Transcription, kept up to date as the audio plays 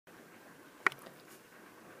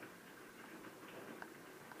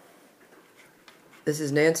This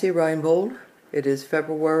is Nancy Reinbold. It is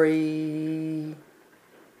February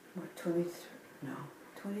What, 23? No,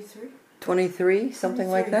 23? 23, something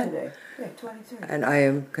like that. Today. Yeah, 23. And I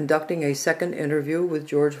am conducting a second interview with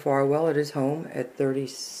George Farwell at his home at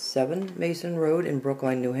 37 Mason Road in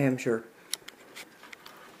Brookline, New Hampshire.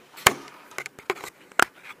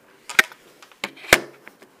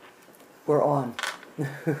 We're on. So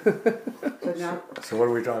what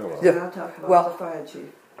are we talking about? Yeah. Now talk about Well, the fire chief.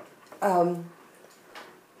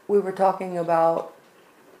 We were talking about,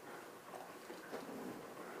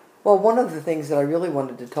 well, one of the things that I really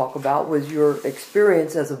wanted to talk about was your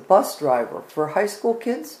experience as a bus driver for high school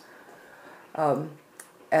kids.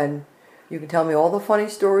 And you can tell me all the funny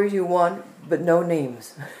stories you want, but no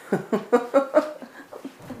names.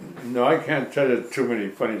 No, I can't tell you too many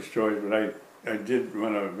funny stories, but I did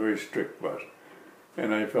run a very strict bus.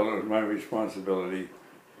 And I felt it was my responsibility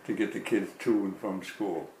to get the kids to and from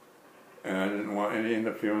school. And I didn't want any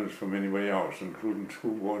interference from anybody else, including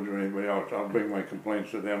school boards or anybody else. I'll bring my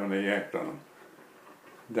complaints to them and they act on them.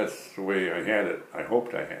 That's the way I had it. I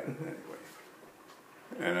hoped I had it anyway.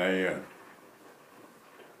 And I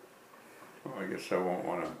guess I won't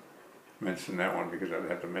want to mention that one because I'd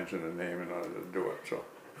have to mention the name in order to do it. So,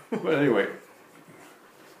 but anyway,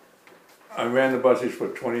 I ran the buses for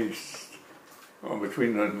between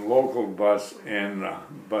the local bus and the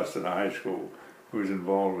bus at the high school. Who was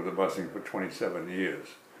involved with the busing for 27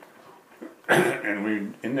 years.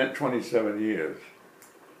 And in that 27 years,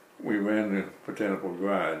 we ran the Botanical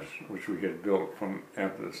Garage, which we had built from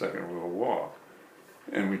after the Second World War.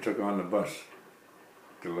 And we took on the bus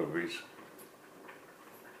deliveries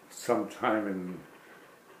sometime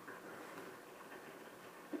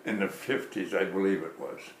in the 50s, I believe it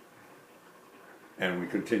was. And we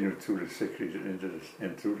continued through the 60s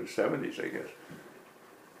and through the 70s, I guess.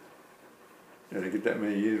 Yeah, to get that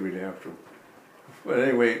many years, we'd have to. But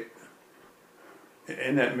anyway,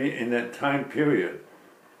 in that time period,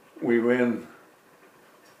 we ran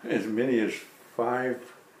as many as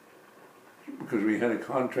 5, because we had a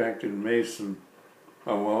contract in Mason,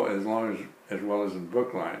 as well as in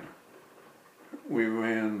Brookline. We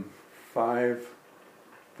ran 5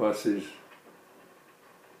 buses,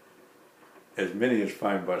 as many as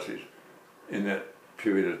 5 buses, in that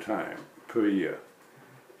period of time per year.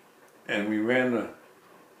 And we ran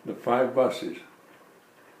the 5 buses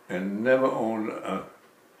and never owned a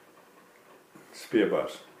spare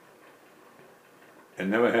bus. And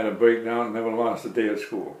never had a breakdown, never lost a day of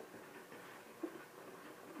school.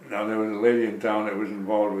 Now there was a lady in town that was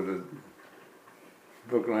involved with the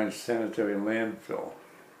Brookline sanitary landfill.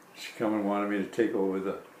 She came and wanted me to take over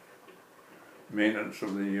the maintenance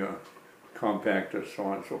of the compactor, so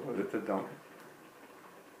on and so forth, at the dump.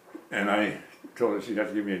 And I told her she'd have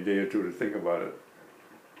to give me a day or two to think about it,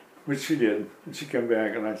 which she did. And she came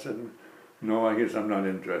back and I said, no, I guess I'm not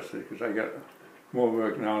interested because I got more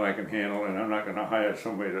work now than I can handle and I'm not going to hire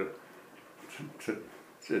somebody to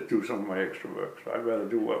do some of my extra work. So I'd rather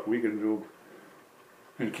do what we can do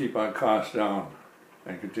and keep our costs down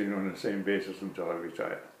and continue on the same basis until I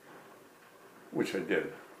retire, which I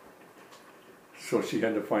did. So she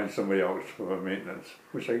had to find somebody else for her maintenance,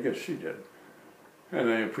 which I guess she did. And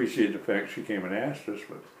I appreciate the fact she came and asked us,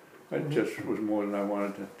 but that just was more than I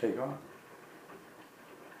wanted to take on.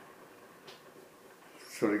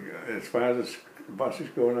 So as far as the buses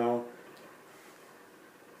go now,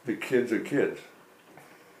 the kids are kids.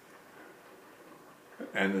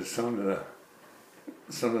 And there's some that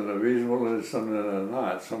are reasonable and there's some that are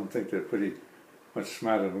not. Some think they're pretty much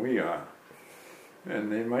smarter than we are. And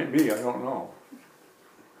they might be, I don't know.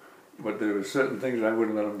 But there were certain things I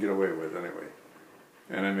wouldn't let them get away with anyway.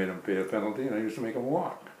 And I made them pay a penalty, and I used to make them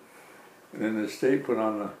walk. And then the state put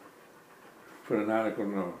an article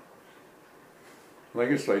in the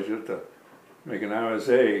legislature to make an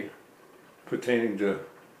RSA pertaining to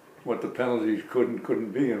what the penalties could and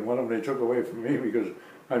couldn't be, and one of them they took away from me because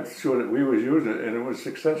I'm sure that we was using it, and it was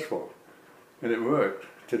successful. And it worked.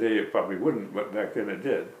 Today it probably wouldn't, but back then it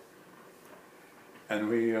did. And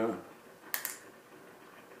we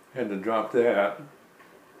had to drop that,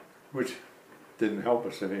 which didn't help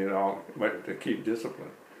us any at all, but to keep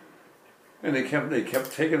discipline. And they kept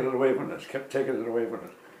taking it away from us, And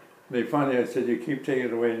they finally, I said, you keep taking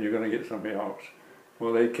it away and you're going to get somebody else.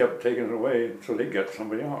 Well, they kept taking it away, so they got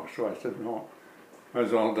somebody else. So I said, no, I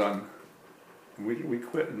was all done. We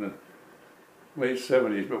quit in the late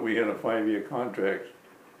 70s, but we had a 5-year contract.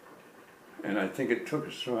 And I think it took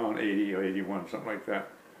us around 80 or 81, something like that,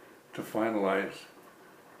 to finalize.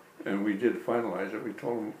 And we did finalize it. We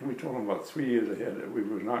told them about 3 years ahead that we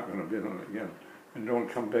were not going to bid on it again. And don't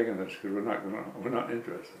come begging us because we're not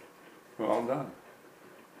interested. We're all done.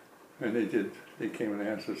 And they did. They came and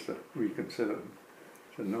asked us to reconsider.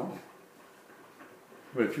 I said no.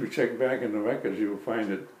 But if you check back in the records, you'll find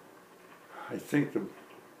that I think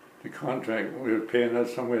the contract, we were paying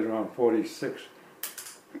us somewhere around 46,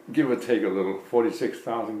 give or take a little,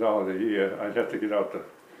 $46,000 a year. I'd have to get out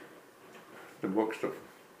the books to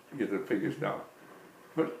get the figures down.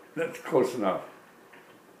 But that's close enough.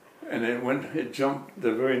 And it jumped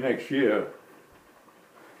the very next year.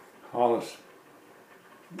 Hollis,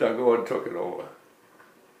 Doug Ord took it over.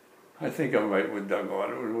 I think I'm right with Doug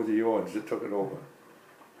Ord. It was with the Ords that took it over.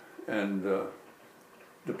 And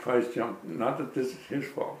the price jumped, not that this is his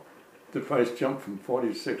fault, the price jumped from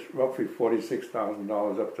roughly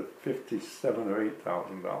 $46,000 up to $57,000 or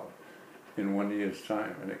 $8,000 in 1 year's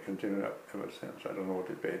time, and it continued up ever since. I don't know what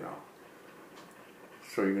they pay now.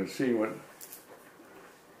 So you can see what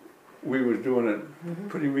we was doing it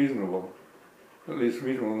pretty reasonable, at least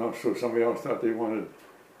reasonable enough so somebody else thought they wanted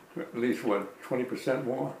at least, 20%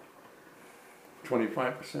 more?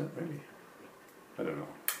 25% maybe? I don't know.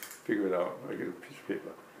 Figure it out. I get a piece of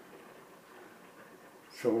paper.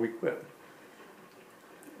 So we quit.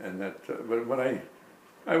 And that, but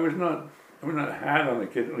I was not hard on the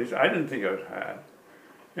kids. At least I didn't think I was hard.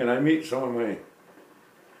 And I meet some of my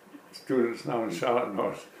students now in Charlotte,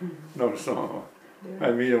 know some of them. Yeah.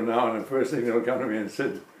 I meet them now, and the first thing they'll come to me and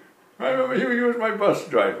said, "I remember you was my bus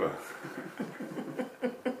driver."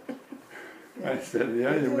 Yeah. I said,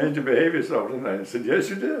 "Yeah, you made you behave yourself, didn't I?" I said, "Yes,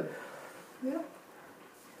 you did." Yeah.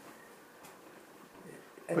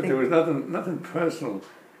 But there was nothing personal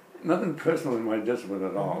in my discipline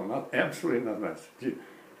at all. Absolutely nothing.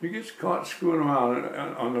 You get caught screwing around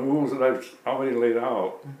on the rules that I've already laid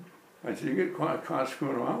out. I said, you get caught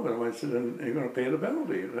screwing around with them. I said, then you're going to pay the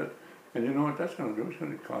penalty. And you know what that's going to do? It's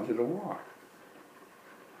going to cause you to walk.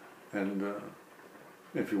 And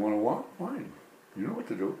if you want to walk, fine. You know what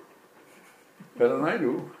to do. Better than I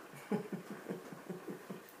do.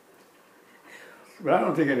 But I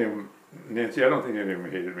don't think any of them, Nancy, I don't think any of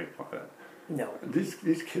them hated me for that. No.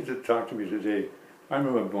 These kids that talk to me today, I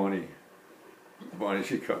remember Bonnie,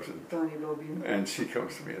 she comes in. Bonnie Lobian. And she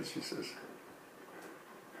comes to me and she says,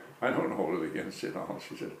 I don't hold it against you at all.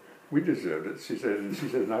 She said, we deserved it. She said,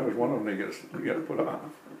 and I was one of them that got put off.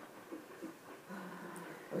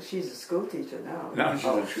 Well, she's a school teacher now. Now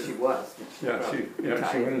she was. But she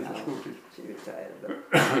went into school teacher. She retired. But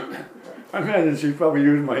I imagine she probably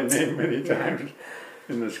used my name many times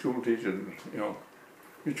in the school teacher. You know,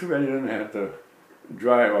 it's too bad you didn't have to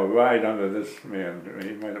drive or ride under this man. I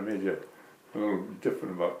mean, he might have made you a little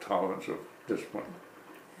different about tolerance of discipline.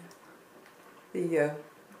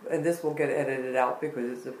 And this will get edited out because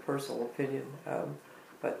it's a personal opinion,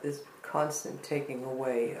 but this constant taking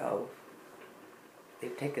away of,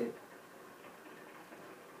 they've taken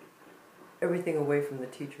everything away from the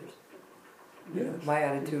teachers. Yes. My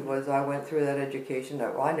attitude was, I went through that education.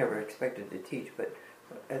 Well, I never expected to teach, but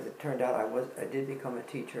as it turned out, I did become a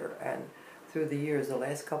teacher. And through the years, the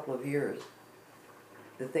last couple of years,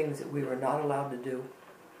 the things that we were not allowed to do.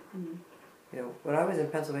 You know, when I was in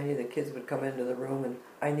Pennsylvania, the kids would come into the room and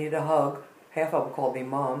I need a hug. Half of them called me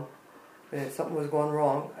mom. And if something was going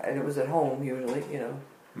wrong, and it was at home usually, you know.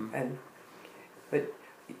 But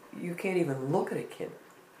you can't even look at a kid.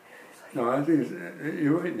 No, I think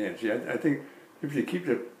you're right, Nancy. I think if you keep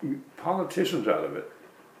the politicians out of it,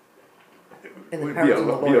 it would be a hell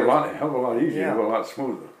of a lot easier, a lot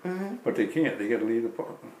smoother. But they can't. They got to leave the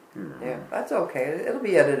part. Yeah, that's okay. It'll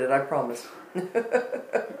be edited, I promise.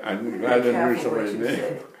 I'm glad I knew somebody's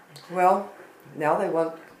name. Well, now they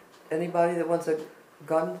want anybody that wants a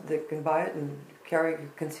gun that can buy it and carry a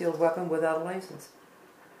concealed weapon without a license.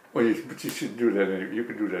 Well, but you should do that. You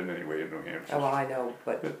can do that anyway in New Hampshire. Oh, well, I know,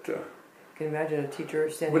 but can you imagine a teacher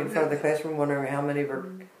standing in front of the classroom wondering how many of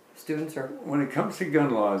her students are... When it comes to gun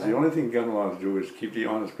laws, the only thing gun laws do is keep the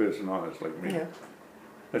honest person honest, like me. Yeah.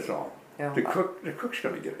 That's all. Yeah. The cook's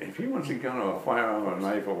going to get it. If he wants a gun or a firearm or a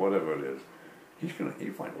knife or whatever it is, he'll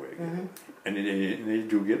find a way to get it. And they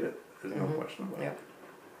do get it. There's no question about it.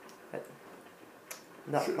 But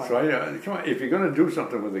not fun. So come on, if you're going to do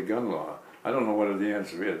something with the gun law, I don't know what the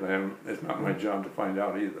answer is. It's not my job to find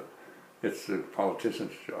out either. It's the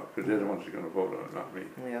politician's job, because they're the ones that are going to vote on it, not me.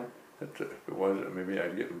 Yeah. If it was, maybe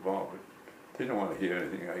I'd get involved. But they don't want to hear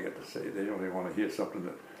anything I get to say. They only want to hear something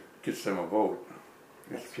that gets them a vote.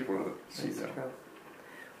 It's people that see that. True.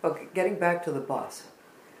 Well, getting back to the bus,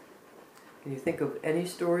 can you think of any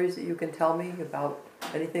stories that you can tell me about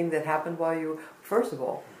anything that happened while you... First of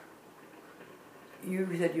all, you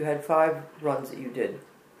said you had 5 runs that you did.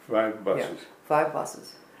 5 buses. Yeah, 5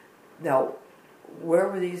 buses. Now, where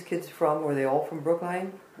were these kids from? Were they all from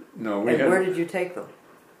Brookline? No, where did you take them?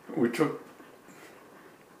 we took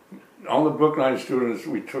all the Brookline students.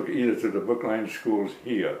 We took either to the Brookline schools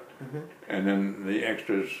here, and then the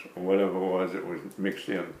extras, whatever it was mixed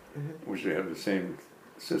in, which they have the same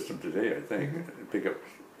system today, I think. Pick up,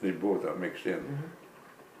 they both are mixed in.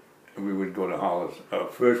 And we would go to Hollis.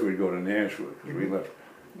 First, we'd go to Nashua because we left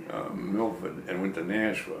Milford and went to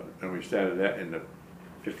Nashua, and we started that in the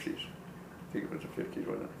 50s. I think it was the 50s,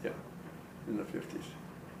 wasn't it? Yeah, in the 50s.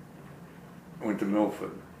 Went to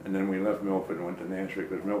Milford, and then we left Milford and went to Nashua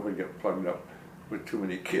because Milford got plugged up with too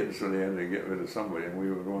many kids, so they had to get rid of somebody, and we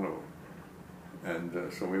were one of them.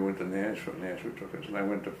 And so we went to Nashua. Nashua took us, and I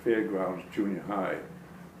went to Fairgrounds Junior High,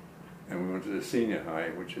 and we went to the Senior High,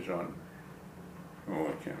 which is on. Oh,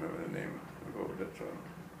 I can't remember the name of the road. That's on.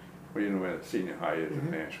 Well, you know where the Senior High is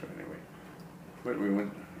in Nashua, anyway. But we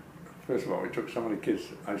went. First of all, we took some of the kids.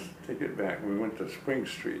 I take it back. We went to Spring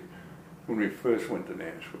Street when we first went to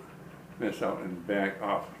Nashua. That's out and back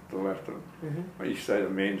off the left of the east side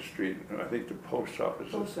of Main Street. I think the post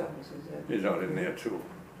office is out in there too.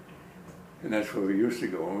 And that's where we used to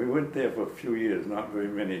go. And we went there for a few years, not very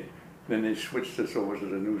many. Then they switched us over to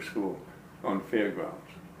the new school on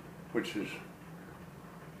Fairgrounds, which is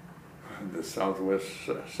the southwest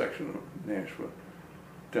section of Nashua,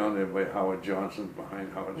 down there by Howard Johnson,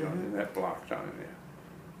 behind Howard Johnson, in that block down in there.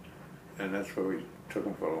 And that's where we took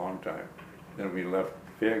them for a long time. Then we left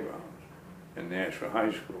Fairgrounds in Nashua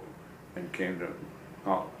High School and came to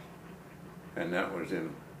Hollis. And that was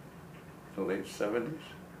in the late 70s.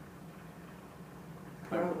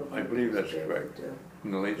 I believe that's correct.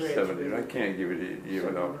 In the late 70s. I can't give it a year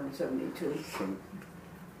without 72. some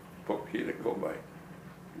book here to go by.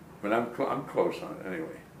 But I'm close on it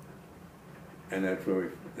anyway. And that's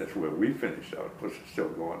where we finished out. Of course, it's still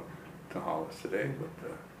going to Hollis today, but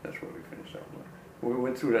that's where we finished out. We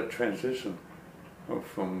went through that transition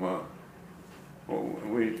from,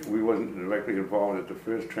 we wasn't directly involved at the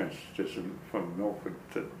first transition from Milford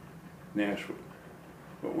to Nashua.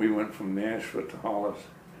 But we went from Nashua to Hollis,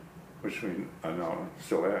 which we are now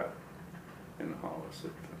still at in Hollis.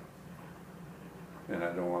 And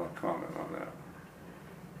I don't want to comment on that.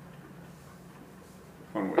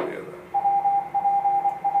 One way or the other.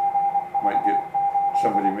 Might get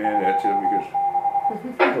somebody mad at you because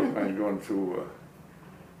I'm going through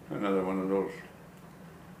another one of those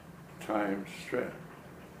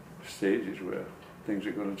stages where things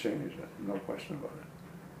are going to change. No question about it.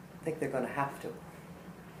 I think they're going to have to.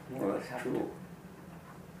 Well, that's true.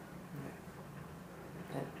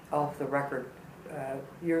 And off the record,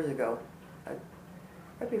 years ago,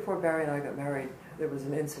 right before Barry and I got married, there was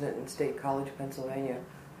an incident in State College, Pennsylvania,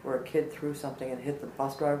 where a kid threw something and hit the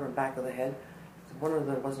bus driver in the back of the head. One of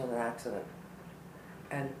them wasn't an accident.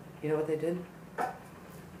 And you know what they did?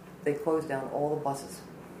 They closed down all the buses.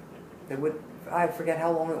 I forget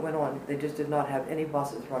how long it went on. They just did not have any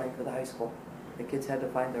buses running for the high school. The kids had to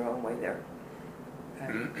find their own way there.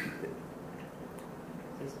 And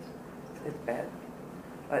it's bad.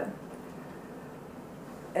 But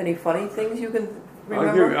any funny things you can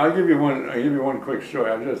remember? I'll give you one quick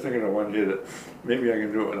story. I was just thinking of one here that maybe I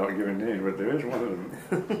can do it without giving names. But there is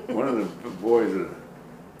one of the boys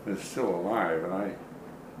that's still alive,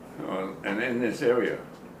 and in this area,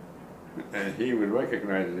 and he would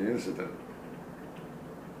recognize the incident,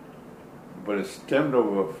 but it stemmed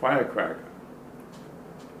over a firecracker,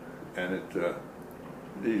 and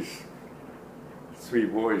these three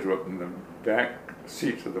boys were up in the back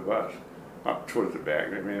seats of the bus, up towards the back.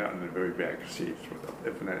 They made out in the very back seats,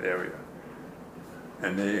 up in that area,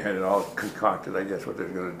 and they had it all concocted, I guess, what they were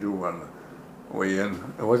going to do on the way in.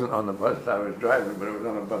 It wasn't on the bus I was driving, but it was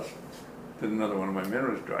on a bus that another one of my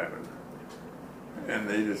men was driving. And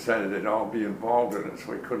they decided they'd all be involved in it,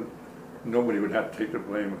 so nobody would have to take the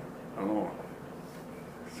blame alone.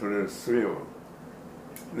 So there was three of them.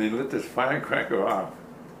 And they lit this firecracker off,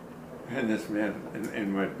 and this man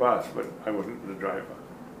in my bus, but I wasn't the driver.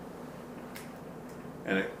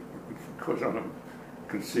 And it, of course, on a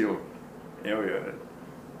concealed area, it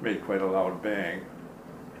made quite a loud bang.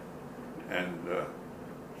 And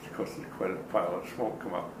of course, there's quite a pile of smoke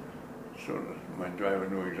come up. So my driver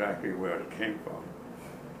knew exactly where it came from.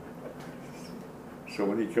 So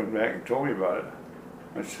when he came back and told me about it,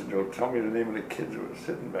 I said, "Well, tell me the name of the kids who were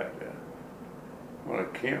sitting back there." Well, I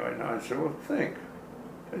can't right now. I said, "Well, think."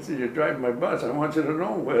 I said, "You're driving my bus. I want you to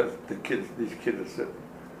know where these kids are sitting."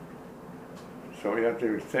 So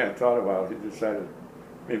after he thought about it, he decided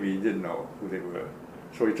maybe he didn't know who they were.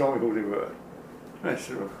 So he told me who they were. And I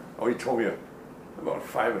said, he told me about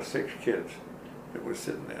 5 or 6 kids that were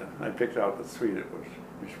sitting there. I picked out the 3 that was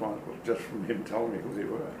responsible just from him telling me who they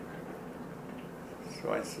were.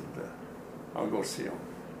 So I said, I'll go see them.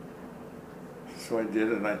 So I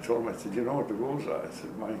did, and I told him, I said, you know what the rules are? I said,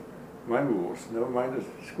 my rules, never mind the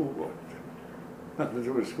school board. Nothing to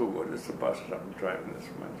do with the school board, it's the buses I'm driving, it's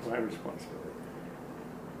my responsibility.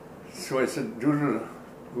 So I said, due to the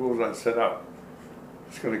rules I set up,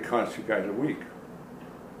 it's going to cost you guys a week.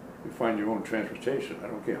 You find your own transportation. I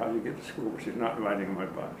don't care how you get to school, but you're not riding my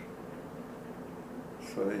bus.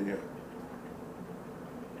 So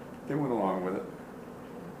they went along with it.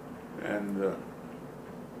 And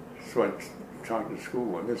so I talked to the school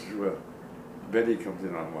board. This is where Betty comes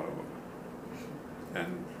in on one of them.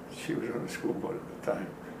 And she was on the school board at the time.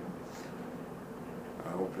 I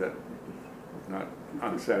hope that was not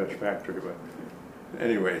unsatisfactory, but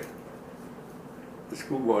anyway, the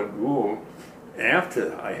school board ruled,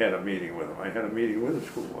 after I had a meeting with them, I had a meeting with the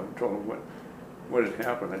school board and told them what had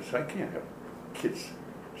happened. I said, I can't have kids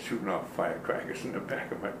shooting off firecrackers in the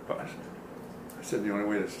back of my bus. I said, the only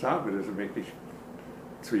way to stop it is to make these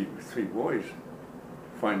three boys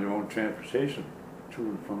find their own transportation to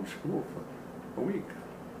and from school for a week.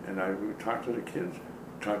 And I would talk to the kids,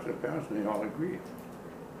 talk to the parents, and they all agreed.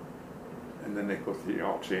 And then they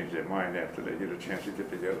all change their mind after they get a chance to get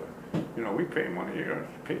together. You know, we pay money, you know,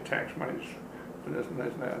 pay tax monies for this and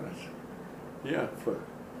this and that. Yeah, to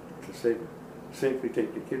safely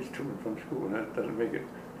take the kids to and from school, and that doesn't make it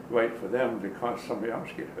right for them to cause somebody else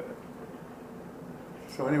get hurt.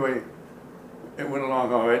 So anyway, it went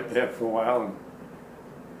along all right there for a while, and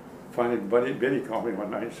finally Betty called me one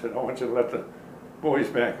night and said, I want you to let the boys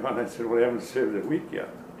back on. I said, well, they haven't served a week yet.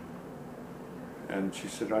 And she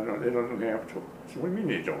said, they don't have to. I said, what do you mean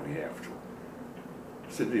they don't have to?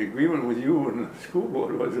 I said, the agreement with you and the school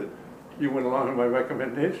board was that you went along with my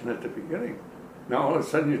recommendation at the beginning. Now all of a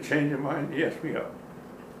sudden you change your mind, you ask me up.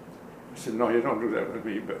 I said, no, you don't do that with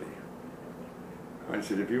me, Betty. I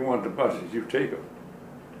said, if you want the buses, you take them.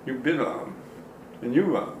 You bid on them, and you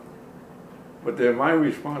run them. But they're my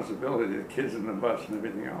responsibility, the kids in the bus and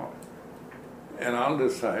everything else. And I'll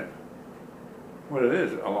decide what it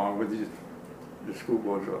is, along with the school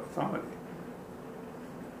board's authority.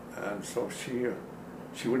 And so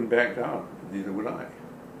she wouldn't back down, neither would I.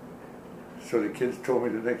 So the kids told me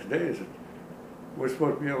the next day, said, we're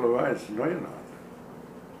supposed to be able to ride. I said, no, you're not.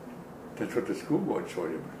 That's what the school board told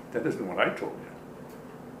you. That isn't what I told you.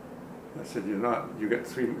 I said, you're not. You got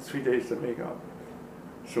three days to make up.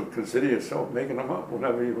 So consider yourself making them up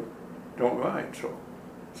whenever you don't ride. So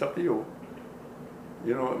it's up to you.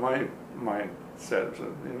 You know what my mind says,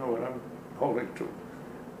 and you know what I'm holding to.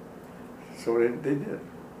 So they did.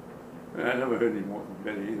 And I never heard any more from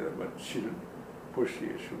Betty either, but she didn't push the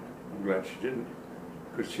issue. I'm glad she didn't,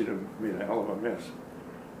 because she'd have made a hell of a mess.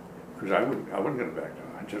 Because I wasn't going to back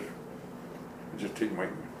down. I'd just take my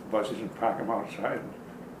buses and park them outside and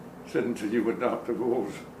said, until you adopt the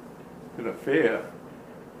rules in a fair,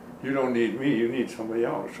 you don't need me, you need somebody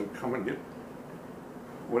else. So come and get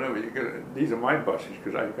whatever you get. These are my buses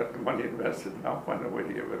because I've got the money invested, and I'll find a way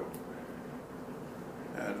to get rid of them.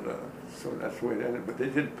 And so that's the way it ended. But they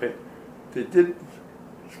did pay. They did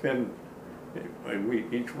spend a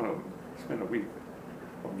week, each one of them spent a week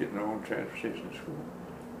of getting their own transportation to school.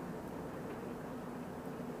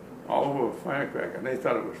 All over a firecracker, and they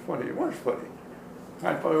thought it was funny. It was funny.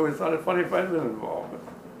 I probably always thought it funny if I'd been involved, but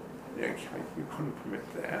yeah, you couldn't permit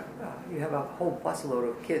that. You have a whole busload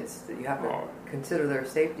of kids that you have to consider their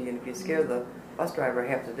safety, and if you scare the bus driver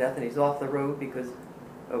half to death and he's off the road because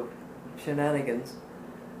of shenanigans.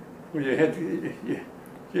 Well,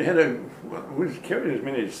 we was carrying as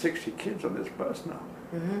many as 60 kids on this bus now.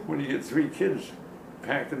 Mm-hmm. When you get 3 kids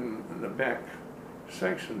packed in the back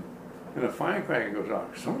section, and a firecracker goes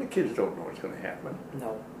off, some of the kids don't know what's going to happen.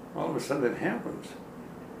 No. All of a sudden it happens.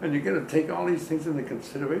 And you're going to take all these things into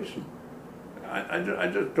consideration. I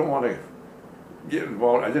just don't want to get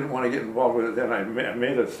involved. I didn't want to get involved with it then. I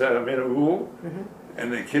made a rule, mm-hmm.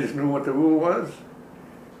 and the kids knew what the rule was,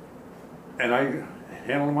 and I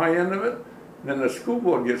handled my end of it. Then the school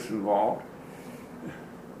board gets involved,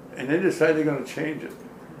 and they decide they're going to change it.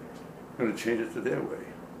 They're going to change it to their way.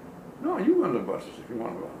 No, you run the buses if you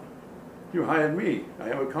want to run. You hired me. I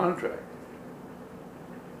have a contract.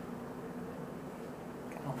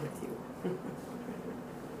 I'm with you.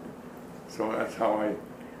 So that's how I.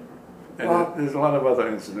 And Well, there's a lot of other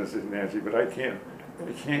incidents, Nancy, but I can't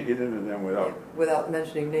get into them without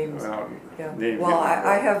mentioning names. Without names. Well,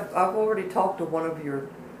 I've already talked to one of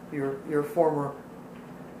your former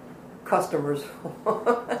customers,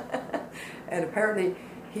 and apparently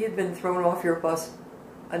he had been thrown off your bus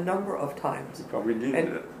a number of times. He probably needed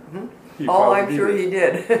it. Mm-hmm. I'm sure he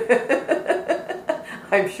did.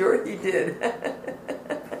 I'm sure he did.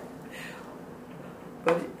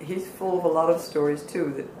 But he's full of a lot of stories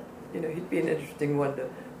too that he'd be an interesting one to,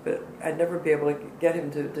 but I'd never be able to get him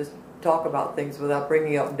to just talk about things without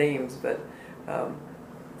bringing up names. But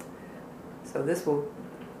so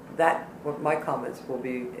what my comments will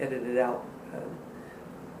be edited out.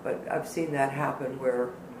 But I've seen that happen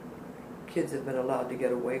where kids have been allowed to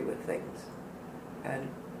get away with things, and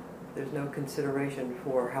there's no consideration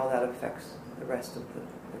for how that affects the rest of the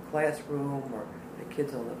classroom or the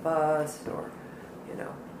kids on the bus, or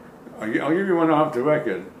I'll give you one off the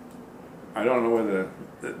record. I don't know whether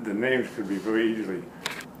the names could be very easily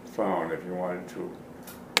found if you wanted to,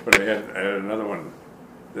 but I had another one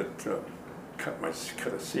that cut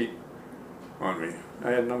a seat on me.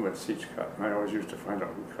 I had a number of seats cut, and I always used to find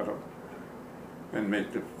out who cut them and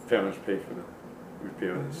make the parents pay for the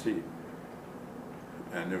repair of the seat.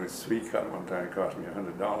 And there was 3 cut one time. It cost me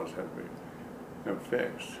 $100 had to be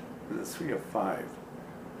fixed. It was 3 or 5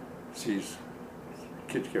 seats.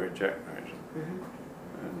 Kids carry jackknives,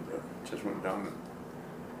 and just went down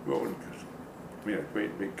the road because we had a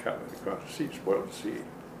great big cut across the seat, spoiled the seat.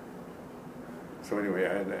 So anyway,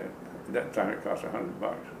 I had that. At that time, it cost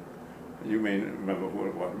 $100. You may remember who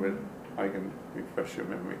it was, but I can refresh your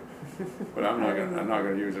memory. But I'm not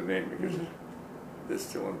going to use a name because they're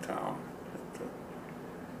still in town.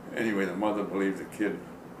 But, anyway, the mother believed the kid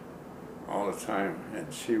all the time,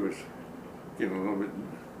 and she was getting a little bit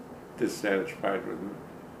dissatisfied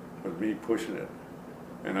with me pushing it.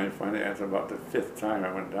 And I finally, after about the 5th time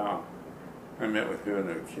I went down, I met with her and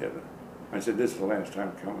her kid. I said, "This is the last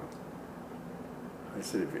time coming." I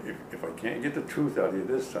said, if I can't get the truth out of you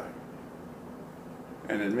this time,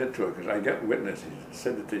 and admit to it, because I got witnesses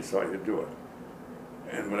said that they saw you do it.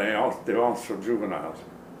 And they're also juveniles.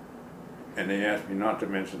 And they asked me not to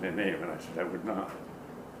mention their name, and I said I would not.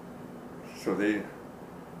 So they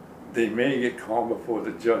may get called before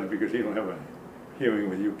the judge because he don't have a hearing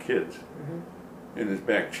with you kids in his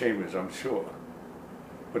back chambers, I'm sure.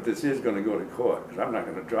 But this is going to go to court because I'm not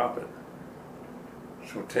going to drop it.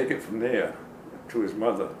 So take it from there to his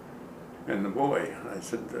mother and the boy. I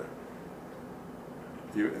said,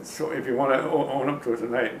 so if you want to own up to it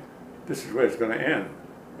tonight, this is where it's going to end,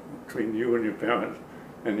 between you and your parents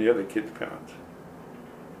and the other kid's parents.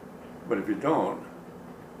 But if you don't,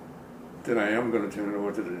 then I am going to turn it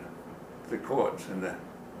over to the courts, and the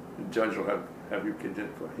judge will have you kids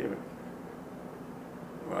in for a hearing.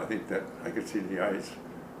 Well, I think that I could see the eyes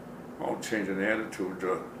all changing the attitude,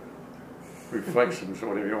 or reflections, or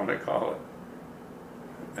whatever you want to call it.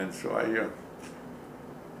 And so I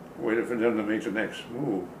waited for them to make the next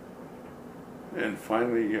move. And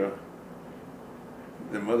finally,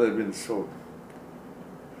 the mother had been so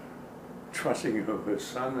trusting of her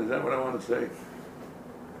son, is that what I want to say?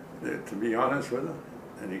 That, to be honest with her,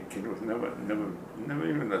 and the kid was never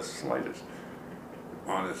even the slightest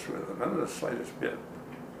honest with her, not the slightest bit.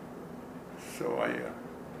 So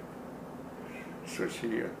so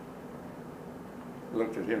she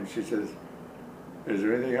looked at him, she says, "Is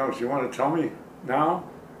there anything else you want to tell me now?"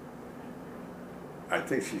 I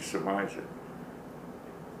think she surmised it.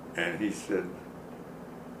 And he said,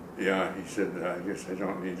 "Yeah," he said, "I guess I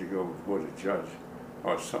don't need to go before the judge,"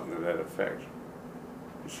 or something to that effect.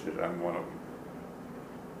 He said, "I'm one of them."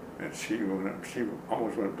 And she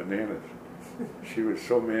almost went bananas. She was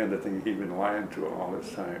so mad that he'd been lying to her all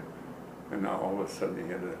this time. And now all of a sudden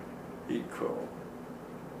he had to eat crow.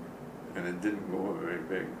 And it didn't go very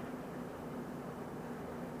big.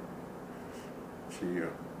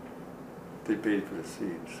 They paid for the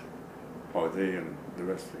seeds. Or they and the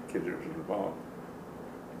rest of the kids that was involved.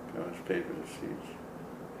 Parents paid for the seeds.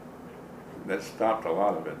 That stopped a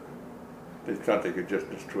lot of it. They thought they could just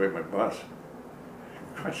destroy my bus.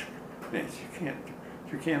 Gosh, Nancy,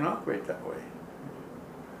 you can't operate that way.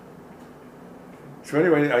 So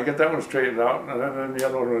anyway, I got that one straightened out, and then the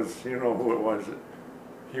other one was, you know who it was.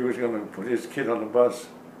 He was going to put his kid on the bus.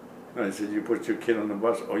 And I said, "You put your kid on the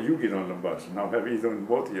bus, or you get on the bus, and I'll have either and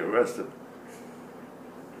both of you arrested.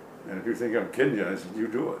 And if you think I'm kidding you," I said, "You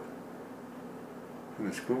do it." And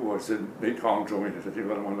the school board said, they called and told me, they said, "You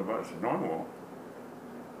let him on the bus." I said, "No, I won't.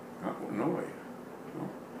 No way. No."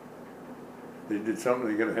 They did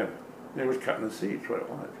something they was cutting the seats, what it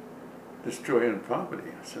was. Destroying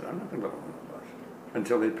property. I said, "I'm not going to let them on the bus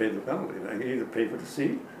until they pay the penalty. They can either pay for the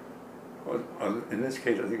seat, or in this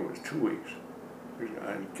case, I think it was 2 weeks.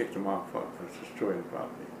 I kicked them off for destroying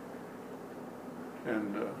property.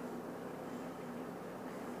 And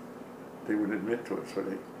they would admit to it, so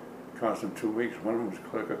they cost them 2 weeks. One of them was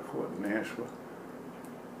clerk of court in Nashville.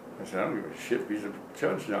 I said, "I don't give a shit if he's a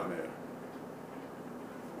judge down there.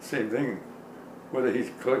 Same thing, whether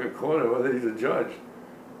he's clerk of court or whether he's a judge.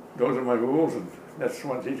 Those are my rules, and that's the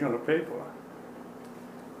ones he's going to pay for."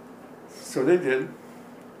 So they did,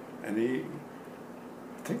 and I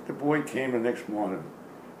think the boy came the next morning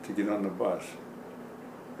to get on the bus.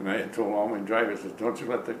 And I had told all my drivers, I said, don't you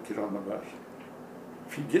let that kid on the bus.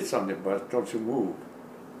 If he gets on the bus, don't you move.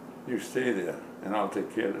 You stay there, and I'll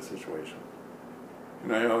take care of the situation.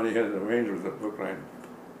 And I already had it arranged with the Brookline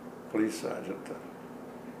police sergeant to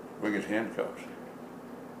bring his handcuffs.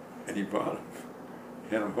 And he brought him.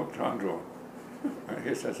 He had him hooked onto him. I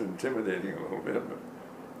guess that's intimidating a little bit, but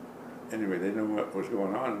anyway, they knew what was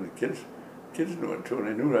going on, and the kids knew it too, and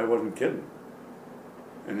they knew that I wasn't kidding.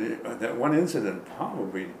 And that one incident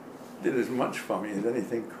probably did as much for me as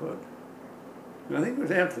anything could. And I think it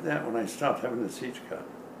was after that when I stopped having the seats cut.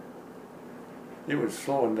 It was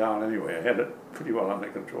slowing down anyway. I had it pretty well under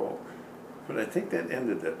control. But I think that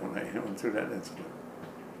ended it when I went through that incident.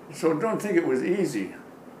 So don't think it was easy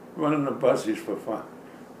running the buses for fun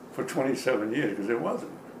for 27 years, because it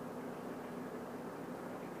wasn't.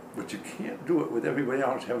 But you can't do it with everybody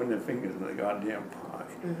else having their fingers in the goddamn pie.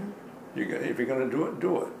 Mm-hmm. If you're going to do it,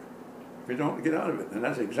 do it. If you don't, get out of it. And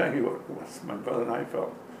that's exactly what my brother and I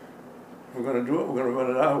felt. If we're going to do it, we're going to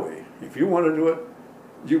run it our way. If you want to do it,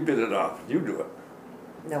 you bid it off. You do it.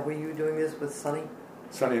 Now, were you doing this with Sonny?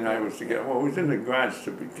 Sonny and I was together. Well, we was in the garage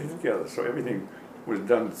to be together, so everything was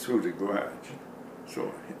done through the garage.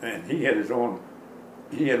 So, and he had his own.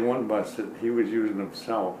 He had one bus that he was using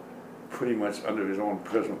himself, pretty much under his own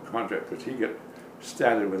personal contract, because he got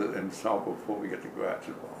started with it himself before we get the garage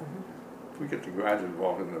involved. Mm-hmm. If we get the garage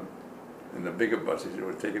involved in the bigger buses, it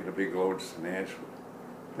was taking the big loads to Nashville.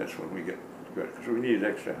 That's when we get because we needed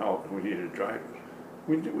extra help and we needed drivers.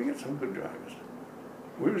 We got some good drivers.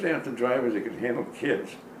 We was after drivers that could handle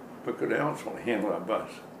kids, but could also handle our bus.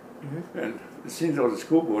 Mm-hmm. And it seems though the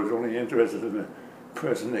school board is only interested in a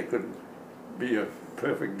person that could be a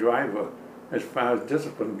perfect driver as far as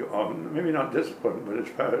discipline goes. Maybe not discipline, but as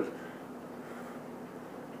far as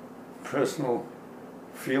personal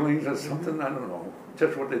feelings or something, I don't know.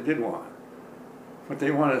 Just what they did want. But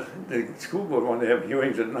they wanted, the school board wanted to have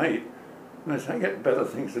hearings at night. And I said, I got better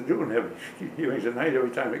things to do than have hearings at night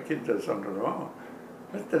every time a kid does something wrong.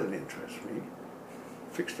 That doesn't interest me.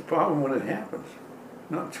 Fix the problem when it happens.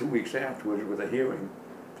 Not 2 weeks afterwards with a hearing.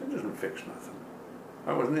 That doesn't fix nothing.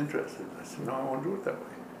 I wasn't interested. I said, no, I won't do it that way.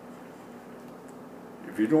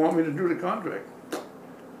 If you don't want me to do the contract,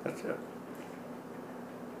 that's it.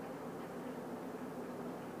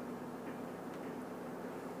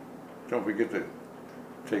 Don't forget to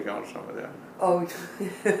take out some of that. Oh,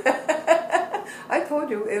 I told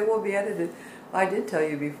you it will be edited. I did tell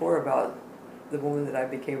you before about the woman that I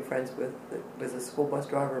became friends with that was a school bus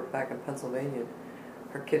driver back in Pennsylvania.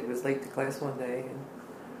 Her kid was late to class one day, and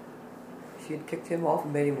she had kicked him off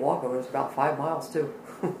and made him walk. It was about 5 miles, too.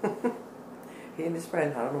 He and his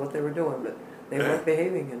friend, I don't know what they were doing, but they weren't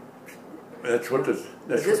behaving. And this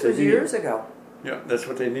was years ago. Yeah, that's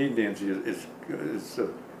what they need, Nancy, is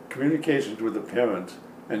communications with the parents,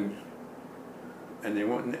 and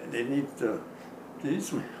they need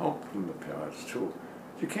some help from the parents too.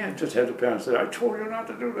 You can't just have the parents say, I told you not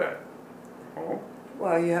to do that. Oh.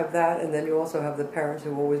 Well, you have that, and then you also have the parents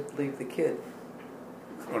who always believe the kid.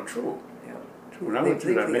 Oh, true. Yeah. True. And I went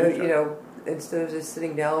through that many times. You know, instead of just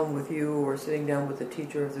sitting down with you or sitting down with the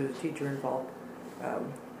teacher, if there's a teacher involved,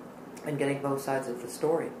 and getting both sides of the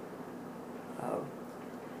story.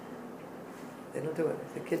 They don't do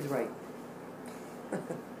it. The kid's right.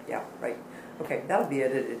 Yeah, right. Okay, that'll be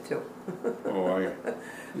edited too. Oh,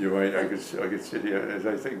 you're right. I could sit here as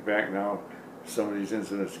I think back now. Some of these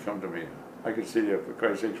incidents come to me. I could sit here for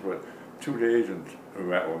Christ's sake for 2 days and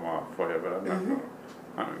rattle them off for you, but I'm not going.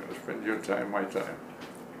 I'm going to spend your time, my time.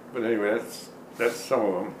 But anyway, that's some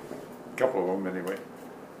of them. A couple of them anyway.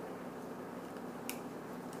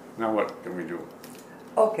 Now what can we do?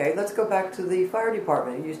 Okay, let's go back to the fire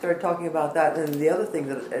department. You started talking about that, and the other thing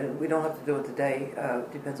that, and we don't have to do it today,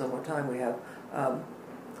 depends on what time we have,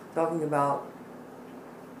 talking about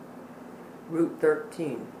Route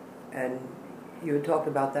 13, and you had talked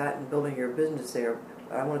about that and building your business there.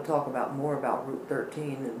 I want to talk about more about Route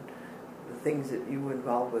 13 and the things that you were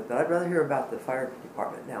involved with, but I'd rather hear about the fire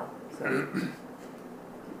department now. So.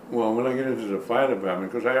 Well, when I get into the fire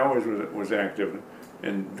department, because I always was active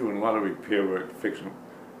in doing a lot of repair work,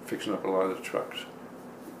 fixing up a lot of the trucks.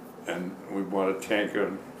 And we bought a tanker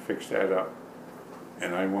and fixed that up.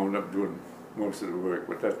 And I wound up doing most of the work,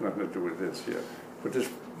 but that's nothing to do with this here. But this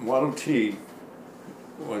Model T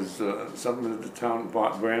was something that the town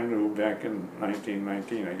bought brand new back in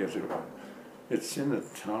 1919, I guess it was. It's in the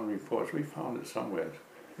town reports. We found it somewhere.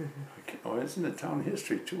 Oh, it's in the town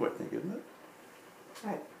history too, I think, isn't it?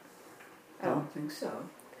 I don't think so.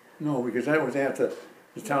 No, because that was after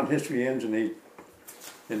The town history ends in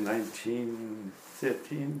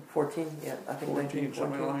 1913, 14, yeah, I think 14,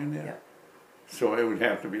 somewhere 1914. along there. Yeah. So it would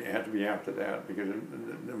have to be after that, because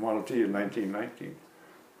the Model T is 1919.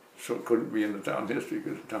 So it couldn't be in the town history,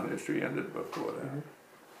 because the town history ended before that. Mm-hmm.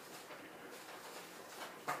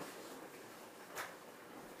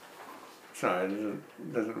 So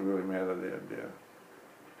it doesn't really matter there.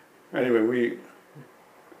 Anyway,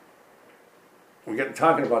 we got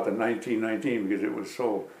talking about the 1919 because it was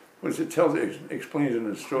sold. It explains in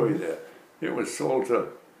the story there. It was sold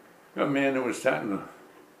to a man that was starting an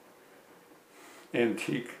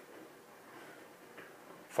antique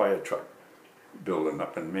fire truck building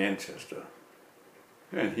up in Manchester,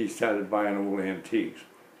 and he started buying old antiques.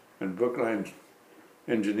 And Brookline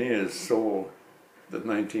engineers sold the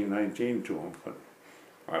 1919 to him for,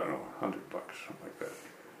 I don't know, $100, something like that.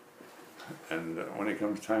 And when it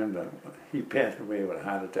comes time he passed away with a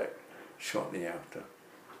heart attack shortly after.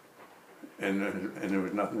 And there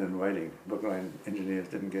was nothing in writing. Brookline engineers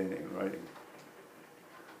didn't get anything in writing.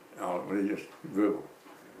 They just verbal.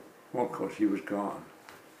 Well, of course, he was gone.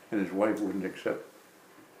 And his wife wouldn't accept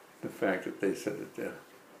the fact that they said that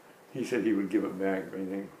he said he would give it back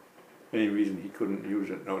if any reason he couldn't use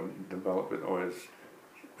it or develop it, or his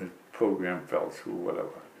program fell through,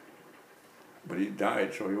 whatever. But he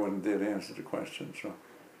died, so he wasn't there to answer the question. So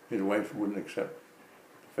his wife wouldn't accept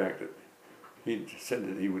the fact that he said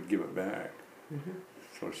that he would give it back. Mm-hmm.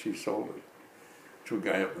 So she sold it to a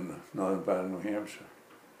guy up in the northern part of New Hampshire.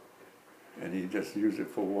 And he just used it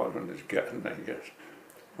for watering his garden, I guess,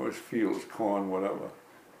 or his fields, corn, whatever.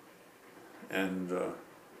 And the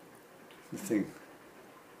thing,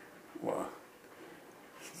 well,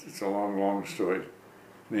 it's a long, long story.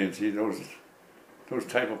 Nancy, those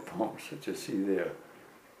type of pumps that you see there,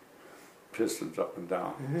 pistons up and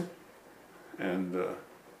down, and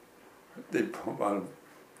they pump out of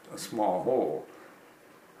a small hole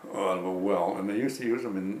out of a well, and they used to use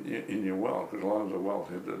them in your well, because a lot of the wells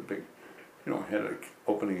had the big, had an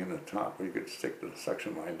opening in the top where you could stick the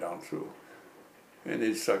suction line down through, and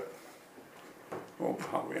they'd suck,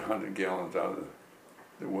 probably 100 gallons out of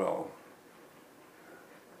the well.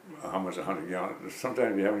 How much 100 gallons?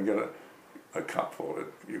 Sometimes you haven't got a cup full,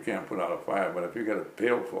 you can't put out a fire, but if you got a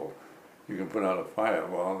pail full, you can put out a fire.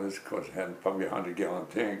 Well, this, of course, had probably a 100-gallon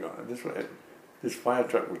tank on it. This fire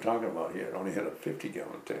truck we're talking about here, it only had a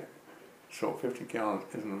 50-gallon tank. So 50 gallons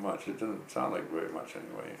isn't much. It doesn't sound like very much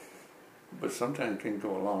anyway. But sometimes it can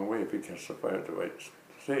go a long way if you catch the fire at the right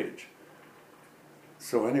stage.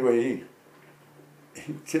 So anyway,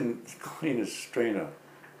 he didn't clean his strainer,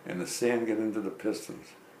 and the sand got into the pistons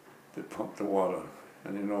that pump the water.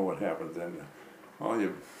 And you know what happens then. All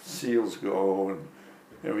your seals go and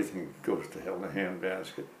everything goes to hell in a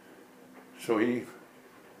handbasket. So he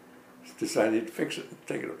decided he'd fix it and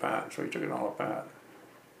take it apart. So he took it all apart.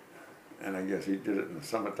 And I guess he did it in the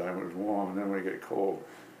summertime. It was warm, and then when it got cold,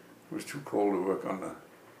 it was too cold to work on the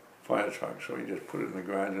fire truck. So he just put it in the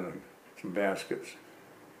garage in some baskets.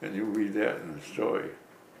 And you read that in the story.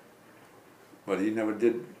 But he never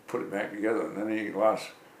did put it back together. And then he lost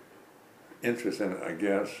interest in it, I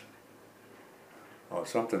guess, or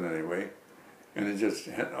something anyway, and it just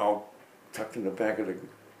had all tucked in the back of the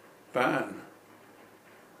barn.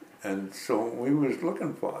 And so we was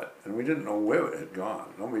looking for it, and we didn't know where it had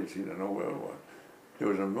gone. Nobody seemed to know where it was. There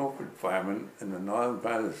was a Milford fireman in the northern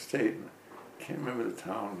part of the state, I can't remember the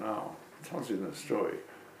town now, it tells you in the story,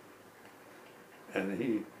 and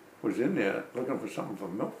he was in there looking for something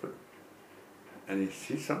from Milford, and he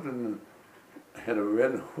sees something that had a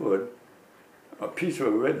red hood, a piece of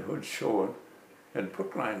a red hood showing, had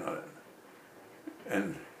Brookline on it.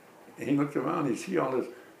 And he looked around, he see all this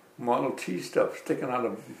Model T stuff sticking out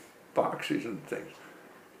of boxes and things,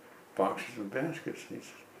 boxes and baskets. And he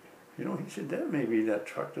said, he said, that may be that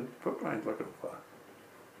truck that Brookline's looking for.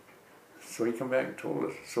 So he come back and told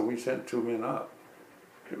us. So we sent two men up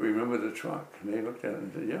to remember the truck. And they looked at it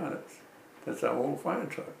and said, yeah, that's our old fire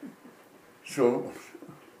truck. So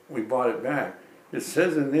we bought it back. It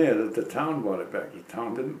says in there that the town bought it back. The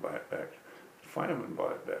town didn't buy it back. The firemen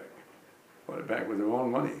bought it back. Bought it back with their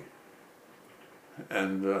own money.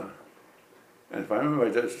 And if I remember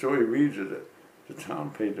right, that story reads that the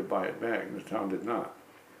town paid to buy it back, and the town did not.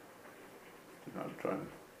 Did not try to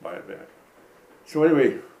buy it back. So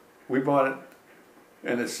anyway, we bought it,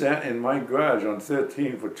 and it sat in my garage on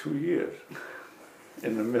 13 for 2 years.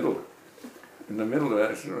 In the middle of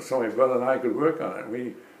that, so my brother and I could work on it.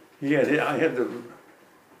 I had the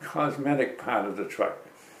cosmetic part of the truck,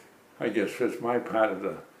 I guess that's my part of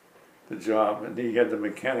the job, and he had the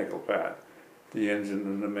mechanical part, the engine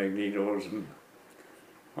and the magnetos and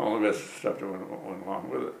all the rest of the stuff that went along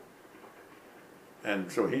with it.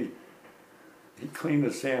 And so he cleaned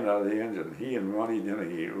the sand out of the engine. He and Ronnie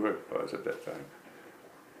Dennehy worked for us at that time.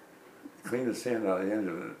 Cleaned the sand out of the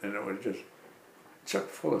engine, and it was just chock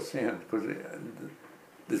full of sand because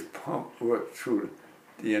this pump worked through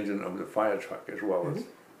the engine of the fire truck as well as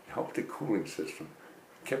helped the cooling system,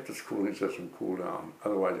 kept this cooling system cool down.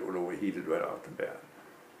 Otherwise, it would have overheated right off the bat.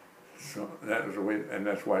 So that was the way, and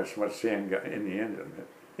that's why so much sand got in the engine.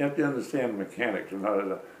 You have to understand mechanics in order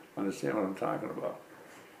to understand what I'm talking about.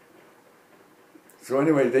 So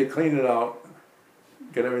anyway, they cleaned it out,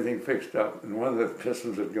 got everything fixed up, and one of the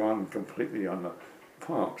pistons had gone completely on the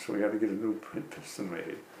pump, so we had to get a new piston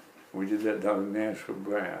made. We did that down in Nashville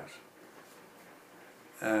Brass.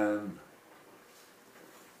 And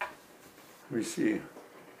we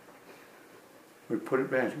put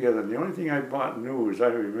it back together. And the only thing I bought new, as I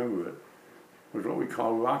remember it, was what we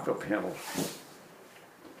call rocker panels.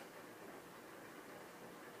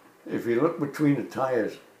 If you look between the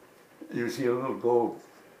tires, you see a little gold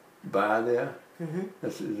bar there.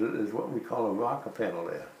 This is what we call a rocker panel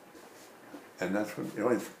there. And that's what, the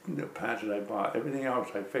only parts that I bought. Everything else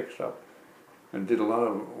I fixed up and did a lot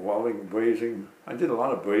of welding, brazing. I did a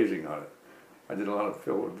lot of brazing on it. I did a lot of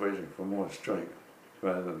fill-wood brazing for more strength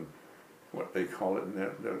rather than what they call it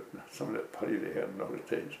in some of that putty they had in those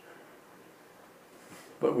days.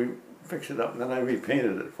 But we fixed it up, and then I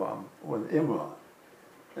repainted it for them with Imron.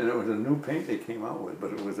 And it was a new paint they came out with,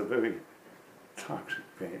 but it was a very toxic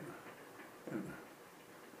paint. And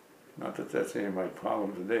not that that's any of my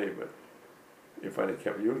problem today, but if I'd have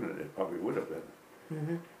kept using it, it probably would have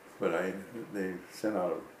been. But they sent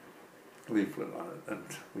out a leaflet on it, and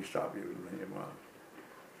we stopped using the Imron.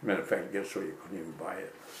 As a matter of fact, it gets so you couldn't even buy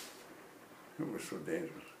it. It was so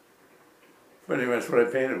dangerous. But anyway, that's what I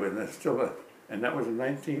painted with, and that's still and that was in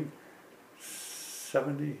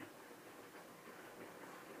 1970.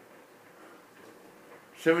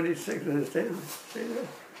 76, did it stay there?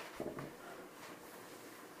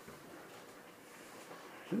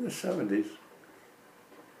 It's in the 70s.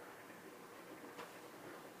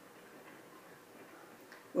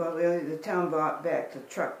 Well, the town bought back the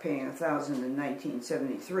truck paying $1,000 in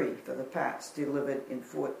 1973 for the parts delivered in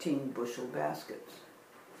 14 bushel baskets.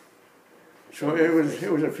 So it was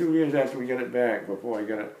a few years after we got it back before I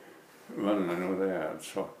got it running. I know that.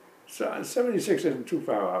 So 76 isn't too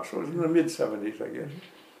far off. So it was in the mid-70s, I guess,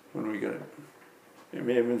 when we got it. It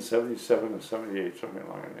may have been 77 or 78, something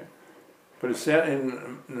along in there. But it sat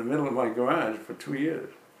in the middle of my garage for 2 years,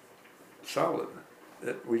 solid.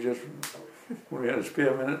 That we just, when we had a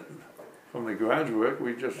spare minute from the garage work,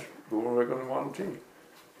 we just go and work on the Model T.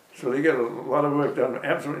 So they got a lot of work done.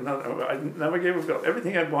 Absolutely nothing. I never gave a bill.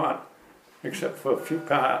 Everything I bought, except for a few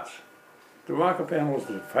parts. The rocker panels,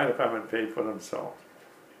 the fire department paid for themselves.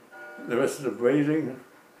 The rest of the brazing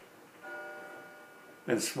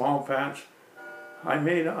and small parts, I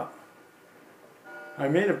made up. I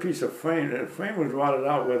made a piece of frame. The frame was rotted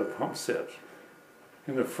out where the pump sits,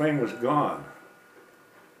 and the frame was gone.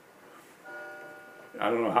 I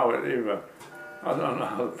don't know how I don't know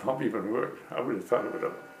how the pump even worked. I would have thought it would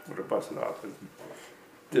have busted off, but it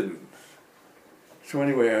didn't. So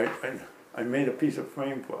anyway, I made a piece of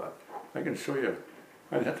frame for it. I can show you.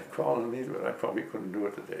 I'd have to crawl underneath it. I probably couldn't do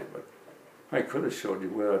it today, but I could have showed you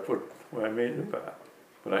where I made the part.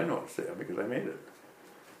 But I know it's there because I made it.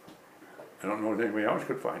 I don't know if anybody else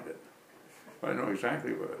could find it. But I know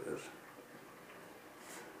exactly where it is.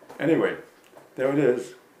 Anyway, there it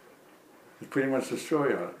is. It's pretty much the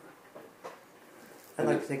story on it. I'd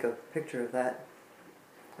like to take a picture of that,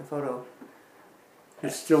 a photo.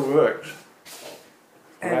 It still works.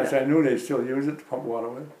 And Last I knew, they still use it to pump water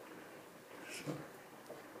with.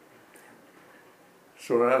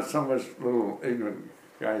 So that's some of us little ignorant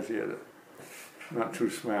guys here that not too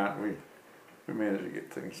smart. We managed to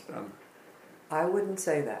get things done. I wouldn't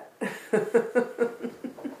say that.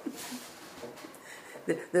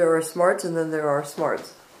 There are smarts and then there are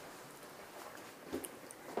smarts.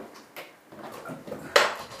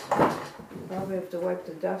 Probably have to wipe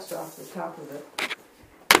the dust off the top of it.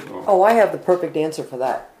 Oh, I have the perfect answer for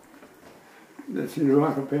that. See, the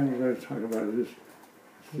rocker panels I was talking about is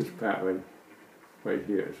this part right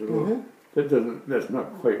here. It's a little, that's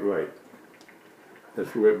not quite right.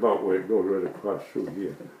 That's about where it goes right across through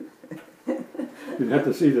here. You'd have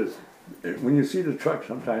to see this. When you see the truck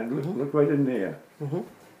sometimes, look right in there.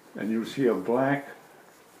 And you see a black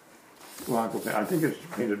rocker panel. I think it's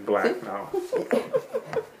painted black now.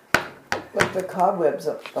 Look, the cobwebs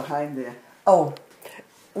up behind there. Oh,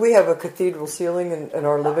 we have a cathedral ceiling in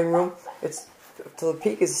our living room. It's to the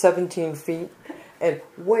peak is 17 feet, And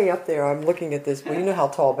way up there, I'm looking at this. Well, you know how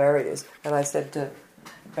tall Barry is. And I said to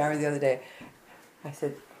Barry the other day, I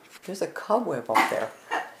said, there's a cobweb up there.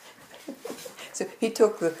 So he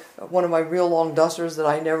took one of my real long dusters that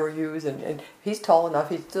I never use, and he's tall enough.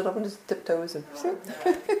 He stood up on his tiptoes and.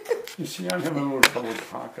 You see, I'm having a little trouble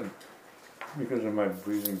talking because of my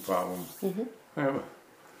breathing problem. Mm-hmm. I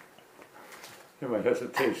have a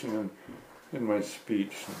hesitation in my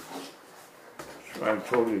speech. So I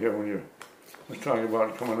told you here when you were talking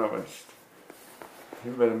about coming up,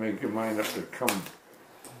 you better make your mind up to come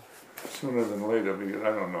sooner than later, because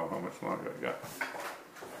I don't know how much longer I got.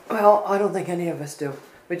 Well, I don't think any of us do.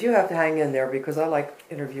 But you have to hang in there because I like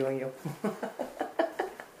interviewing you.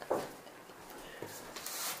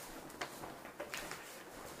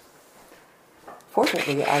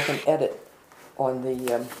 Fortunately, I can edit on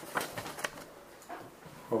the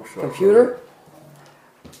computer.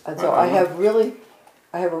 And so I have a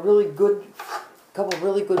really good, couple of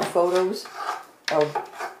really good photos of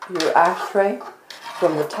your ashtray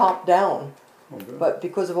from the top down. Okay. But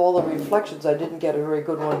because of all the reflections, I didn't get a very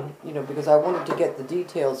good one, because I wanted to get the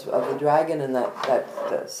details of the dragon and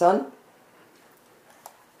that sun.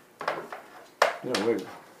 Yeah, wait.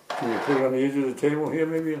 Can you put it on the edge of the table here,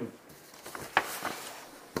 maybe?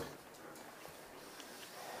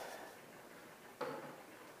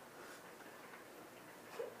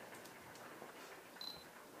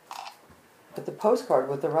 But the postcard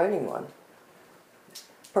with the writing on,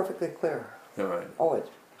 perfectly clear. All right. Oh, it's.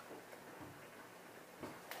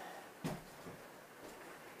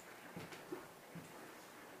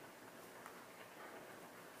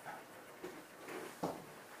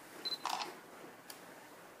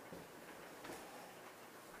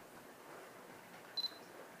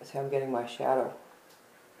 See, I'm getting my shadow.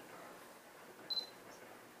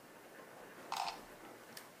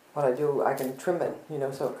 What I do, I can trim it,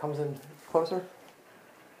 so it comes in closer.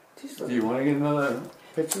 Do you want to get another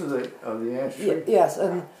picture of the ashtray? Yes,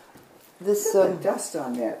 and this dust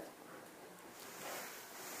on that.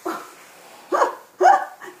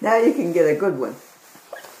 Now you can get a good one.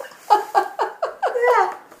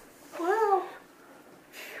 Yeah. Wow.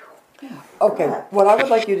 Okay, what I would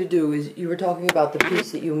like you to do is, you were talking about the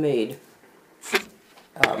piece that you made.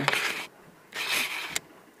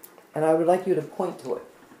 And I would like you to point to it.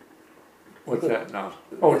 What's that now?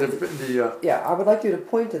 Oh, Yeah, I would like you to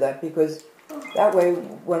point to that, because that way,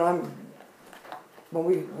 when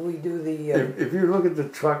we do the... If you look at the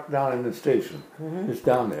truck down in the station, Mm-hmm. it's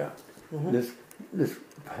down there. Mm-hmm. This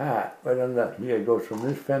part right under here goes from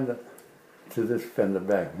this fender to this fender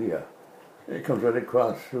back here. It comes right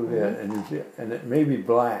across through there, and you see, and it may be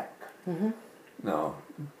black. Mm-hmm. No,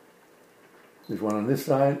 there's one on this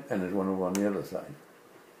side, and there's one over on the other side.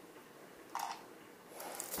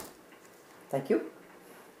 Thank you.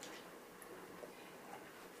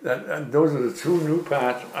 Those are the two new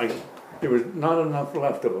parts. There was not enough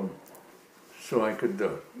left of them, so I could.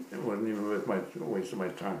 It wasn't even worth a waste of my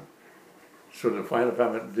time. So the fire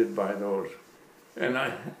department did buy those, and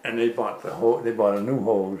they bought They bought a new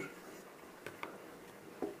hose.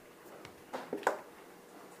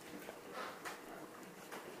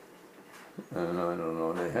 And I don't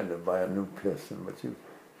know. They had to buy a new piston, but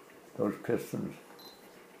those pistons.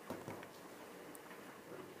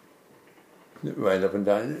 Right up and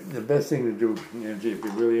down. The best thing to do, Nancy, if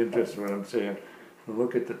you're really interested in what I'm saying,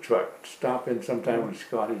 look at the truck. Stop in sometime when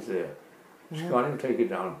Scotty's there. Mm-hmm. Scotty will take you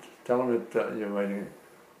down. Tell him that you're writing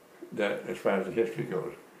that as far as the history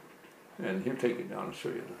goes. And he'll take you down and show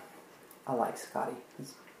you. I like Scotty.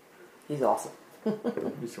 He's awesome.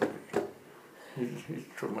 He's okay. He's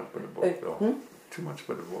too much for the book, though. Too much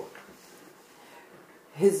for the book.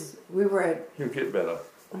 We were at... He'll get better.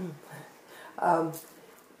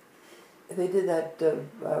 They did that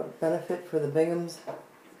benefit for the Binghams,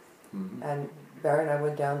 and Barry and I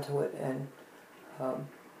went down to it, and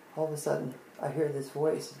all of a sudden I hear this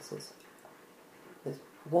voice. It says, this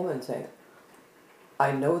woman saying,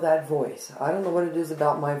 "I know that voice. I don't know what it is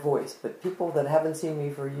about my voice, but people that haven't seen me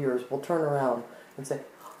for years will turn around and say,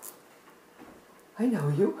 I know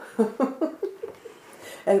you."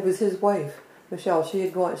 And it was his wife, Michelle. She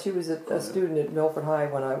was a student at Milford High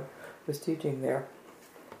when I was teaching there.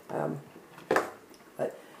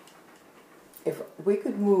 But if we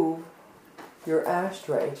could move your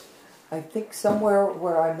ashtray, I think somewhere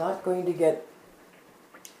where I'm not going to get...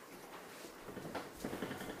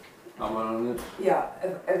 I'm on this. Yeah,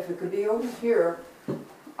 if it could be over here,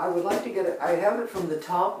 I would like to get it. I have it from the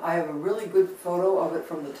top. I have a really good photo of it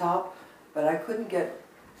from the top, but I couldn't get...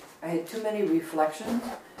 I had too many reflections.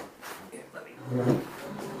 Here, let me...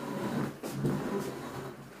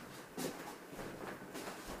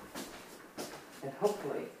 And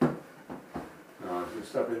hopefully, Now, if the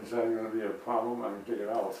stuff inside is gonna be a problem, I can take it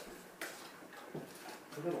out.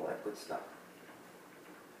 a little liquid stuff.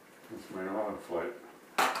 It's my normal flight.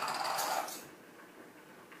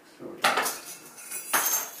 So,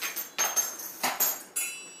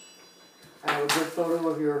 I have a good photo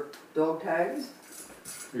of your dog tags.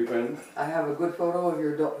 you been, I have a good photo of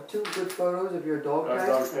your dog, 2 good photos of your dog tags.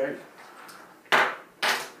 dog tag?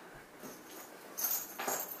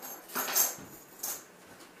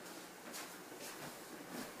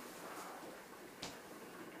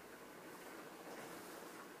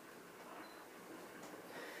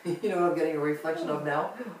 You know what I'm getting a reflection of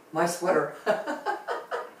now? My sweater.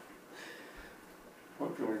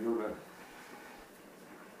 What can we do then?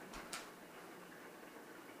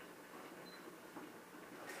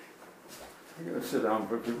 I gotta sit down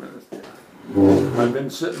for a few minutes. I've been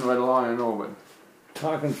sitting right along, I know, but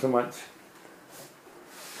talking so much.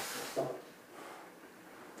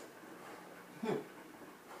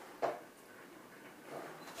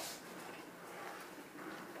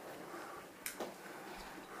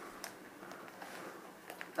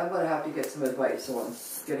 I'm going to have to get some advice on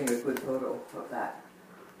getting a good photo of that.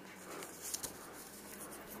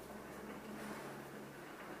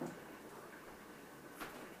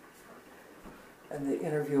 And the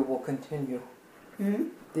interview will continue. Hmm?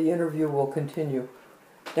 The interview will continue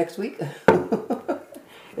next week.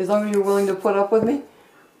 As long as you're willing to put up with me.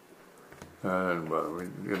 Well, we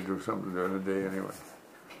gotta do something during the day anyway.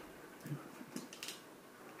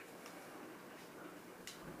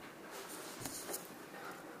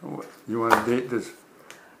 You want to date this?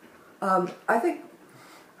 I think,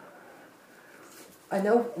 I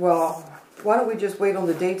know, well, why don't we just wait on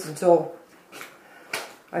the dates until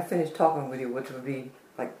I finish talking with you, which would be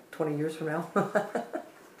like 20 years from now.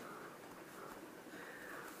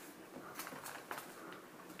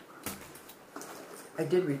 I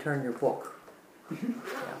did return your book. Yeah.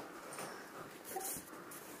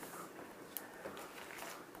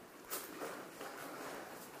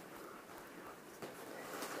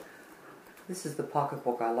 This is the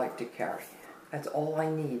pocketbook I like to carry. That's all I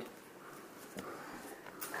need.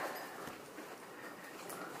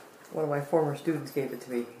 One of my former students gave it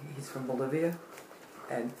to me. He's from Bolivia,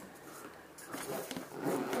 and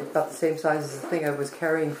it's about the same size as the thing I was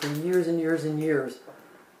carrying for years and years and years.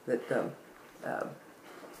 That the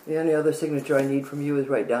only other signature I need from you is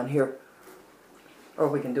right down here, or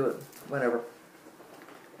we can do it whenever.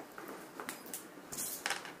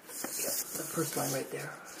 Yep, the first line right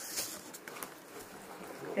there.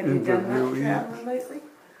 Have you done much traveling lately?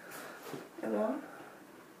 At all?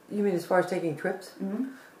 You mean as far as taking trips? Mm-hmm.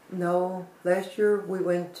 No. Last year we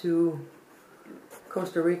went to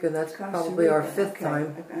Costa Rica, and that's Costa probably our Rica, 5th okay.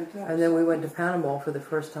 time. And then we went to Panama for the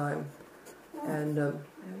first time. And Yeah,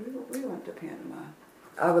 we went to Panama.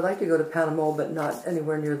 I would like to go to Panama, but not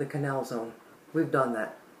anywhere near the canal zone. We've done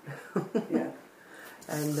that. Yeah.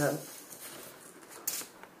 And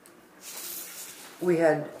we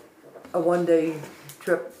had a one-day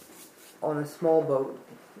trip on a small boat,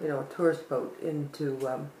 you know, a tourist boat, into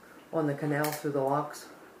on the canal through the locks.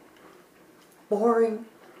 Boring.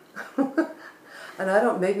 And I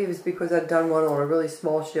don't, maybe it was because I'd done one on a really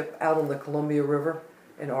small ship out on the Columbia River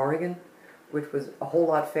in Oregon, which was a whole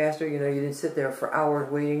lot faster. You know, you didn't sit there for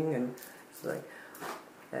hours waiting, and it's like,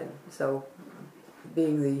 and so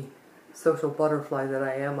being the social butterfly that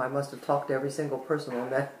I am, I must have talked to every single person on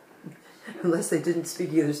that, unless they didn't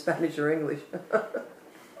speak either Spanish or English.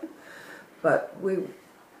 But we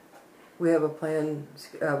have a plan.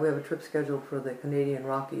 We have a trip scheduled for the Canadian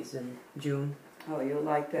Rockies in June. Oh, you'll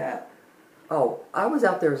like that. Oh, I was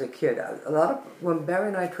out there as a kid. When Barry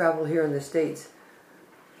and I travel here in the States,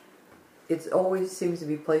 it always seems to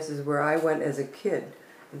be places where I went as a kid.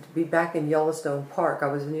 And to be back in Yellowstone Park, I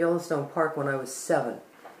was in Yellowstone Park when I was 7.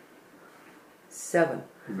 7.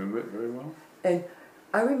 Remember it very well? And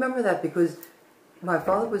I remember that because my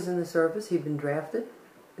father was in the service. He'd been drafted,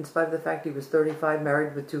 in spite of the fact he was 35,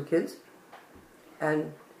 married with 2 kids.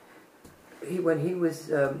 And when he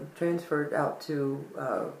was transferred out to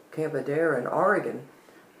Camp Adair in Oregon,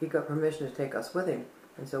 he got permission to take us with him.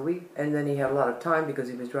 And so and then he had a lot of time because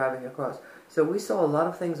he was driving across. So we saw a lot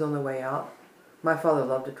of things on the way out. My father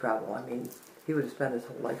loved to travel. I mean, he would have spent his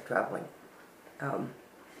whole life traveling.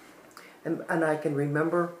 And I can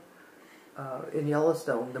remember in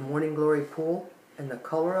Yellowstone, the Morning Glory pool and the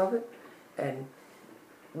color of it. And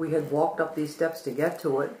we had walked up these steps to get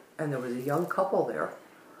to it, and there was a young couple there.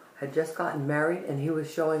 Had just gotten married, and he was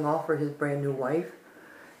showing off for his brand new wife.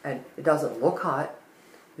 And it doesn't look hot.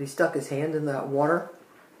 He stuck his hand in that water.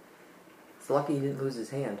 It's lucky he didn't lose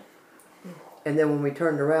his hand. And then when we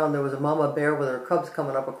turned around, there was a mama bear with her cubs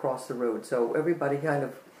coming up across the road. So everybody kind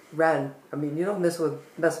of ran. I mean, you don't mess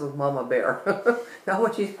with mama bear. Not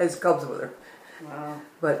when she has cubs with her.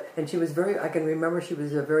 Wow. And she was I can remember she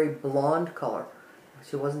was a very blonde color.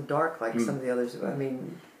 She wasn't dark like some of the others. I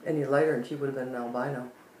mean, any lighter and she would have been an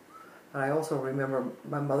albino. And I also remember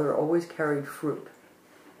my mother always carried fruit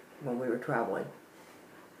when we were traveling.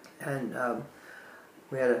 And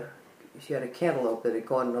she had a cantaloupe that had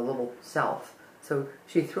gone a little south. So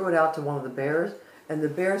she threw it out to one of the bears, and the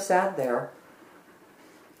bear sat there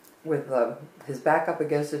with his back up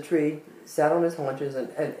against a tree, sat on his haunches,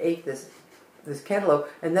 and ate this cantaloupe,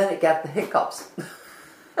 and then it got the hiccups.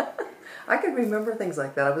 I can remember things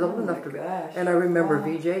like that. I was old enough to, gosh. and I remember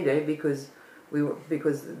VJ Day because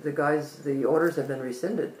the orders had been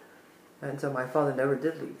rescinded, and so my father never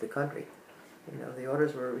did leave the country. You know, the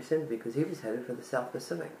orders were rescinded because he was headed for the South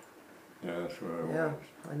Pacific. Yeah, that's where I was. Yeah,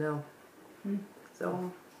 I know.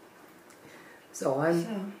 So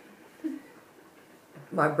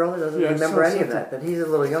my brother doesn't remember any of that, but he's a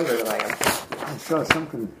little younger than I am. I saw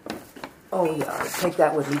something. Oh yeah, I'll take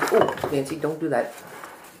that with me. Oh, Nancy, don't do that.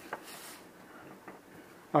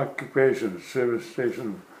 Occupation, service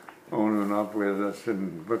station owner and operator, that's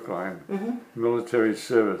in Brookline. Military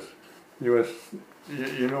service. U.S.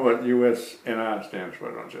 You know what USNR stands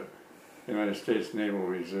for, don't you? United States Naval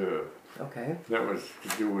Reserve. Okay. That was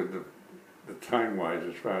to do with the time-wise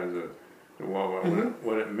as far as the war.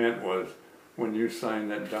 What it meant was when you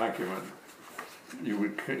signed that document,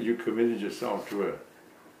 you committed yourself to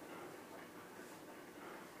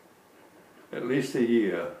at least a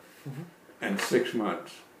year and 6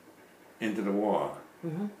 months into the war,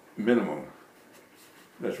 minimum.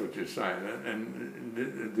 That's what you signed,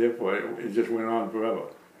 and therefore it just went on forever.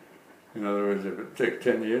 In other words, if it took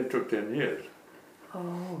 10 years, it took 10 years.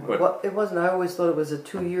 Oh, but well, it wasn't. I always thought it was a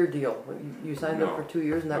 2-year deal. You signed up for 2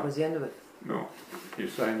 years, and that was the end of it. No, you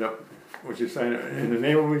signed up. What you signed up in the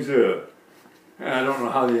Naval Reserve. And I don't know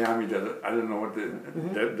how the Army does it. I don't know what the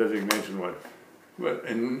designation was. But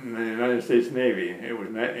in the United States Navy, it was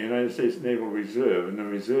United States Naval Reserve, and the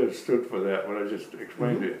reserve stood for that, what I just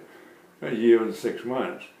explained to you, a year and 6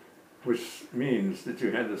 months, which means that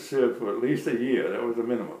you had to serve for at least a year, that was the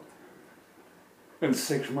minimum, and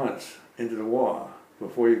 6 months into the war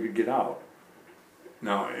before you could get out.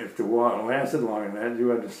 Now, if the war lasted longer than that, you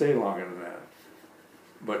had to stay longer than that,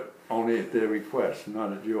 but only at their request,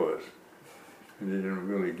 not at yours. And they didn't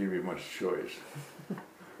really give you much choice.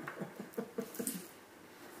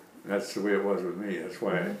 That's the way it was with me. That's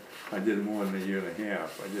why I did more than a year and a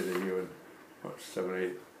half. I did a year and, 7,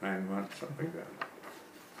 8, 9 months, something like that.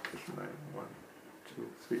 Just 9, 1, 2,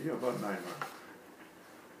 3, yeah, about 9 months.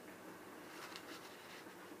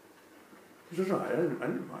 It was all right. I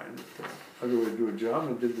didn't mind. I was going to do a job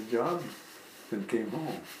and did the job, then came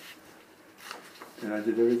home. And I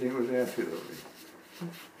did everything that was asked of me.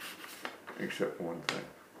 Except one thing.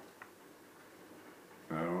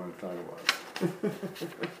 I don't want to talk about it.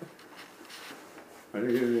 I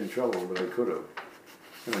didn't get in trouble, but I could have.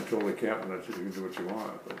 And I told the captain, I said, you can do what you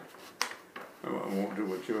want, but I won't do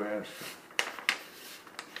what you asked.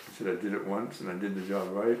 I said, I did it once, and I did the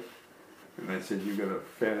job right. And I said, you got a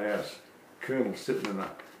fat-ass colonel sitting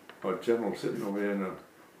or general sitting over there in the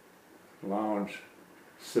lounge,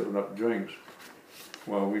 sipping up drinks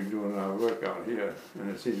while we're doing our work out here. And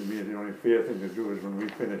it seems to me the only fair thing to do is when we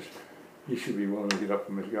finish, he should be willing to get up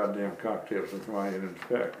from his goddamn cocktails and try and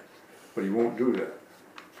inspect. But he won't do that.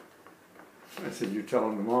 I said, you tell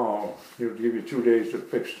him tomorrow, he'll give you 2 days to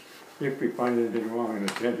fix, if we find anything wrong, and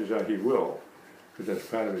the chances are he will, because that's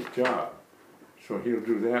part of his job. So he'll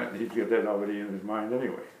do that, and he's got that already in his mind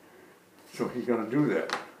anyway. So he's going to do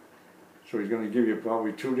that. So he's going to give you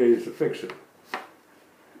probably 2 days to fix it.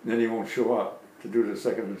 Then he won't show up to do the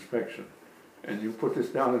second inspection. And you put this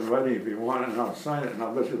down in writing if you want, and I'll sign it, and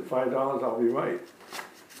I'll bet you the $5 I'll be right.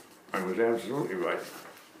 I was absolutely right.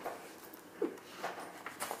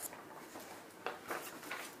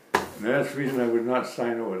 And that's the reason I would not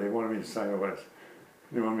sign over. They wanted me to sign over.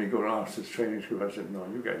 They wanted me to go to officers training school. I said, no,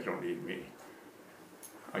 you guys don't need me.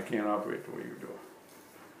 I can't operate the way you do.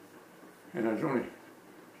 And I was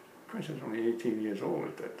only 18 years old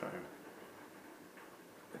at that time.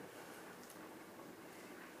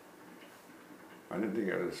 I didn't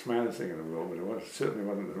think I was the smartest thing in the world, but it certainly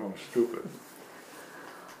wasn't the most stupid.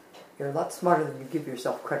 You're a lot smarter than you give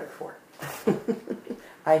yourself credit for.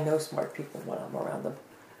 I know smart people when I'm around them.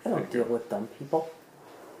 I don't deal with dumb people.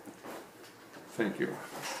 Thank you.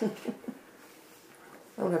 I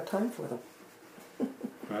don't have time for them.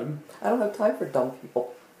 Pardon? I don't have time for dumb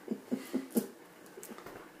people.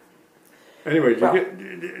 Anyway, Well- have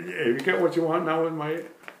you got what you want now with my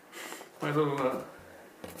little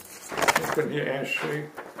open here ashtray?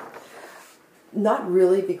 Not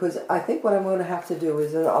really, because I think what I'm going to have to do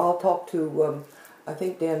is that I'll talk to I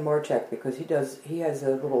think Dan Marchek, because he has a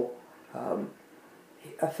little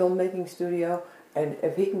a filmmaking studio, and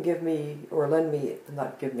if he can give me or lend me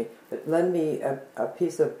a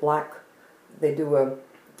piece of black, they do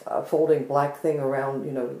a folding black thing around,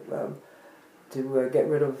 to get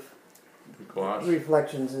rid of Gloss.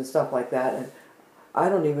 reflections and stuff like that. And I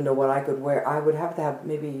don't even know what I could wear. I would have to have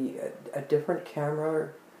maybe a different camera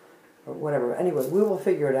or whatever. Anyway, we will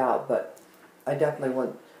figure it out, but I definitely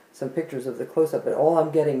want some pictures of the close-up. But all I'm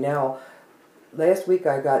getting now, last week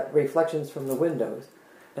I got reflections from the windows,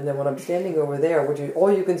 and then when I'm standing over there,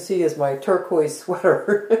 all you can see is my turquoise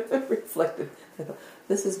sweater reflected. I thought,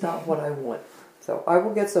 this is not what I want. So I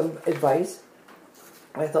will get some advice.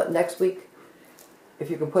 I thought next week, if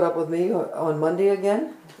you can put up with me on Monday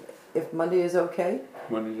again, if Monday is okay.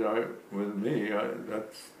 Monday's all right with me.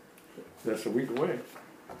 That's a week away.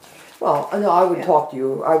 Well, no, I would talk to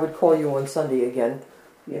you. I would call you on Sunday again.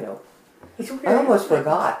 It's okay. I almost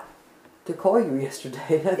forgot to call you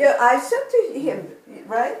yesterday. Yeah, I said to him,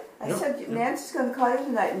 right? I Yep. said, Nancy's going to call you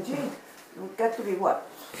tonight, and gee, it got to be what?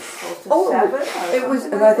 Close to 7? Or It was,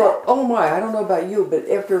 something and like I thought, oh my, I don't know about you, but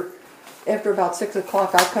after about 6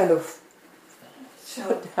 o'clock, I kind of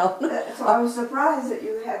shut down. So I was surprised that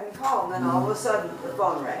you hadn't called, and then all of a sudden the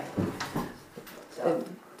phone rang. So,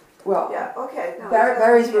 And, well, yeah, okay. No,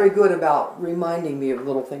 Barry's very good about reminding me of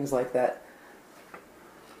little things like that.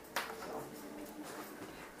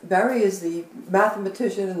 Barry is the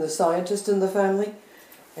mathematician and the scientist in the family,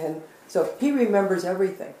 and so he remembers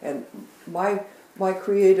everything. And my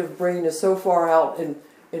creative brain is so far out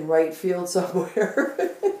in right field somewhere.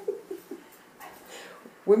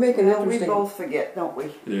 We make an Well, interesting. we both forget, don't we?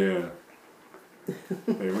 Yeah. Hey,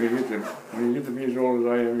 when you get to be as old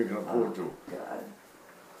as I am, you can afford to. God.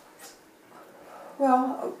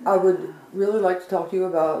 Well, I would really like to talk to you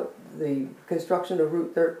about the construction of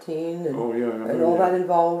Route 13 and, Oh, yeah, I and all that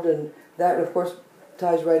involved, and that, of course,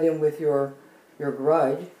 ties right in with your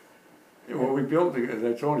garage. Yeah, well, we built as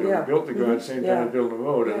I told you, Yeah. we built the garage same time Yeah. we built the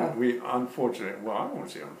road, and Yeah. we unfortunately, well, I don't want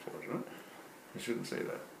to say unfortunate, I shouldn't say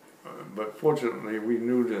that, but fortunately, we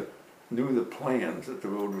knew the plans that the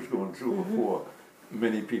road was going through before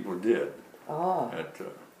many people did. Ah,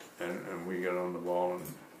 And we got on the ball and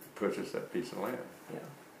purchased that piece of land yeah.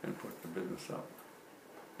 and put the business up.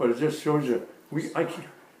 But it just shows you,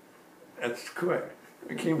 that's correct.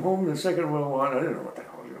 I came home in the Second World War, and I didn't know what the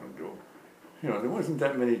hell I was going to do. There wasn't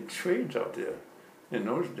that many trades out there in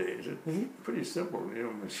those days. It's pretty simple,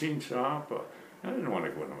 machine shop. I didn't want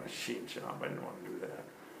to go in a machine shop. I didn't want to do that.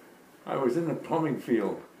 I was in the plumbing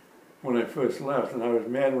field when I first left, and I was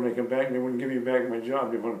mad when I came back and they wouldn't give me back my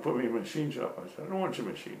job. They wanted to put me in a machine shop. I said, I don't want your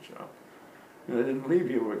machine shop. And I didn't leave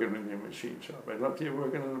here working in your machine shop. I left here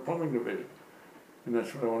working in the plumbing division. And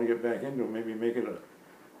that's what I want to get back into, maybe make it a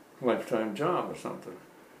lifetime job or something.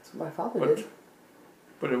 That's what my father did.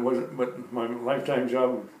 But it wasn't. But my lifetime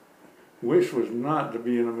job wish was not to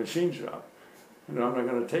be in a machine shop. I'm not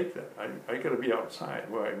going to take that. I got to be outside.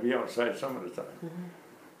 Well, I'd be outside some of the time.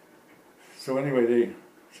 So anyway, they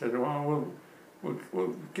said, "Well,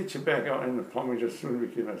 we'll get you back out in the plumbing just as soon as we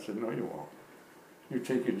can." I said, "No, you won't. You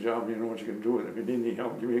take your job. You know what you can do with it. If you need any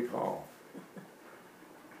help, give me a call."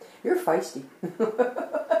 You're feisty.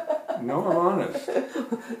 No, I'm honest.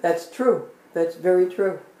 That's true. That's very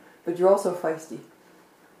true. But you're also feisty.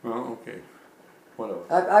 Well, okay. What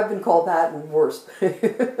else? I've been called that and worse.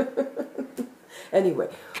 Anyway,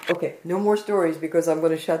 okay, no more stories because I'm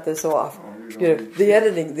going to shut this off. Oh, The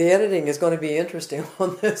editing is going to be interesting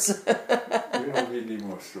on this. We don't need any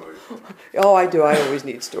more stories. Oh, I do. I always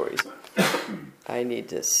need stories. I need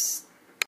to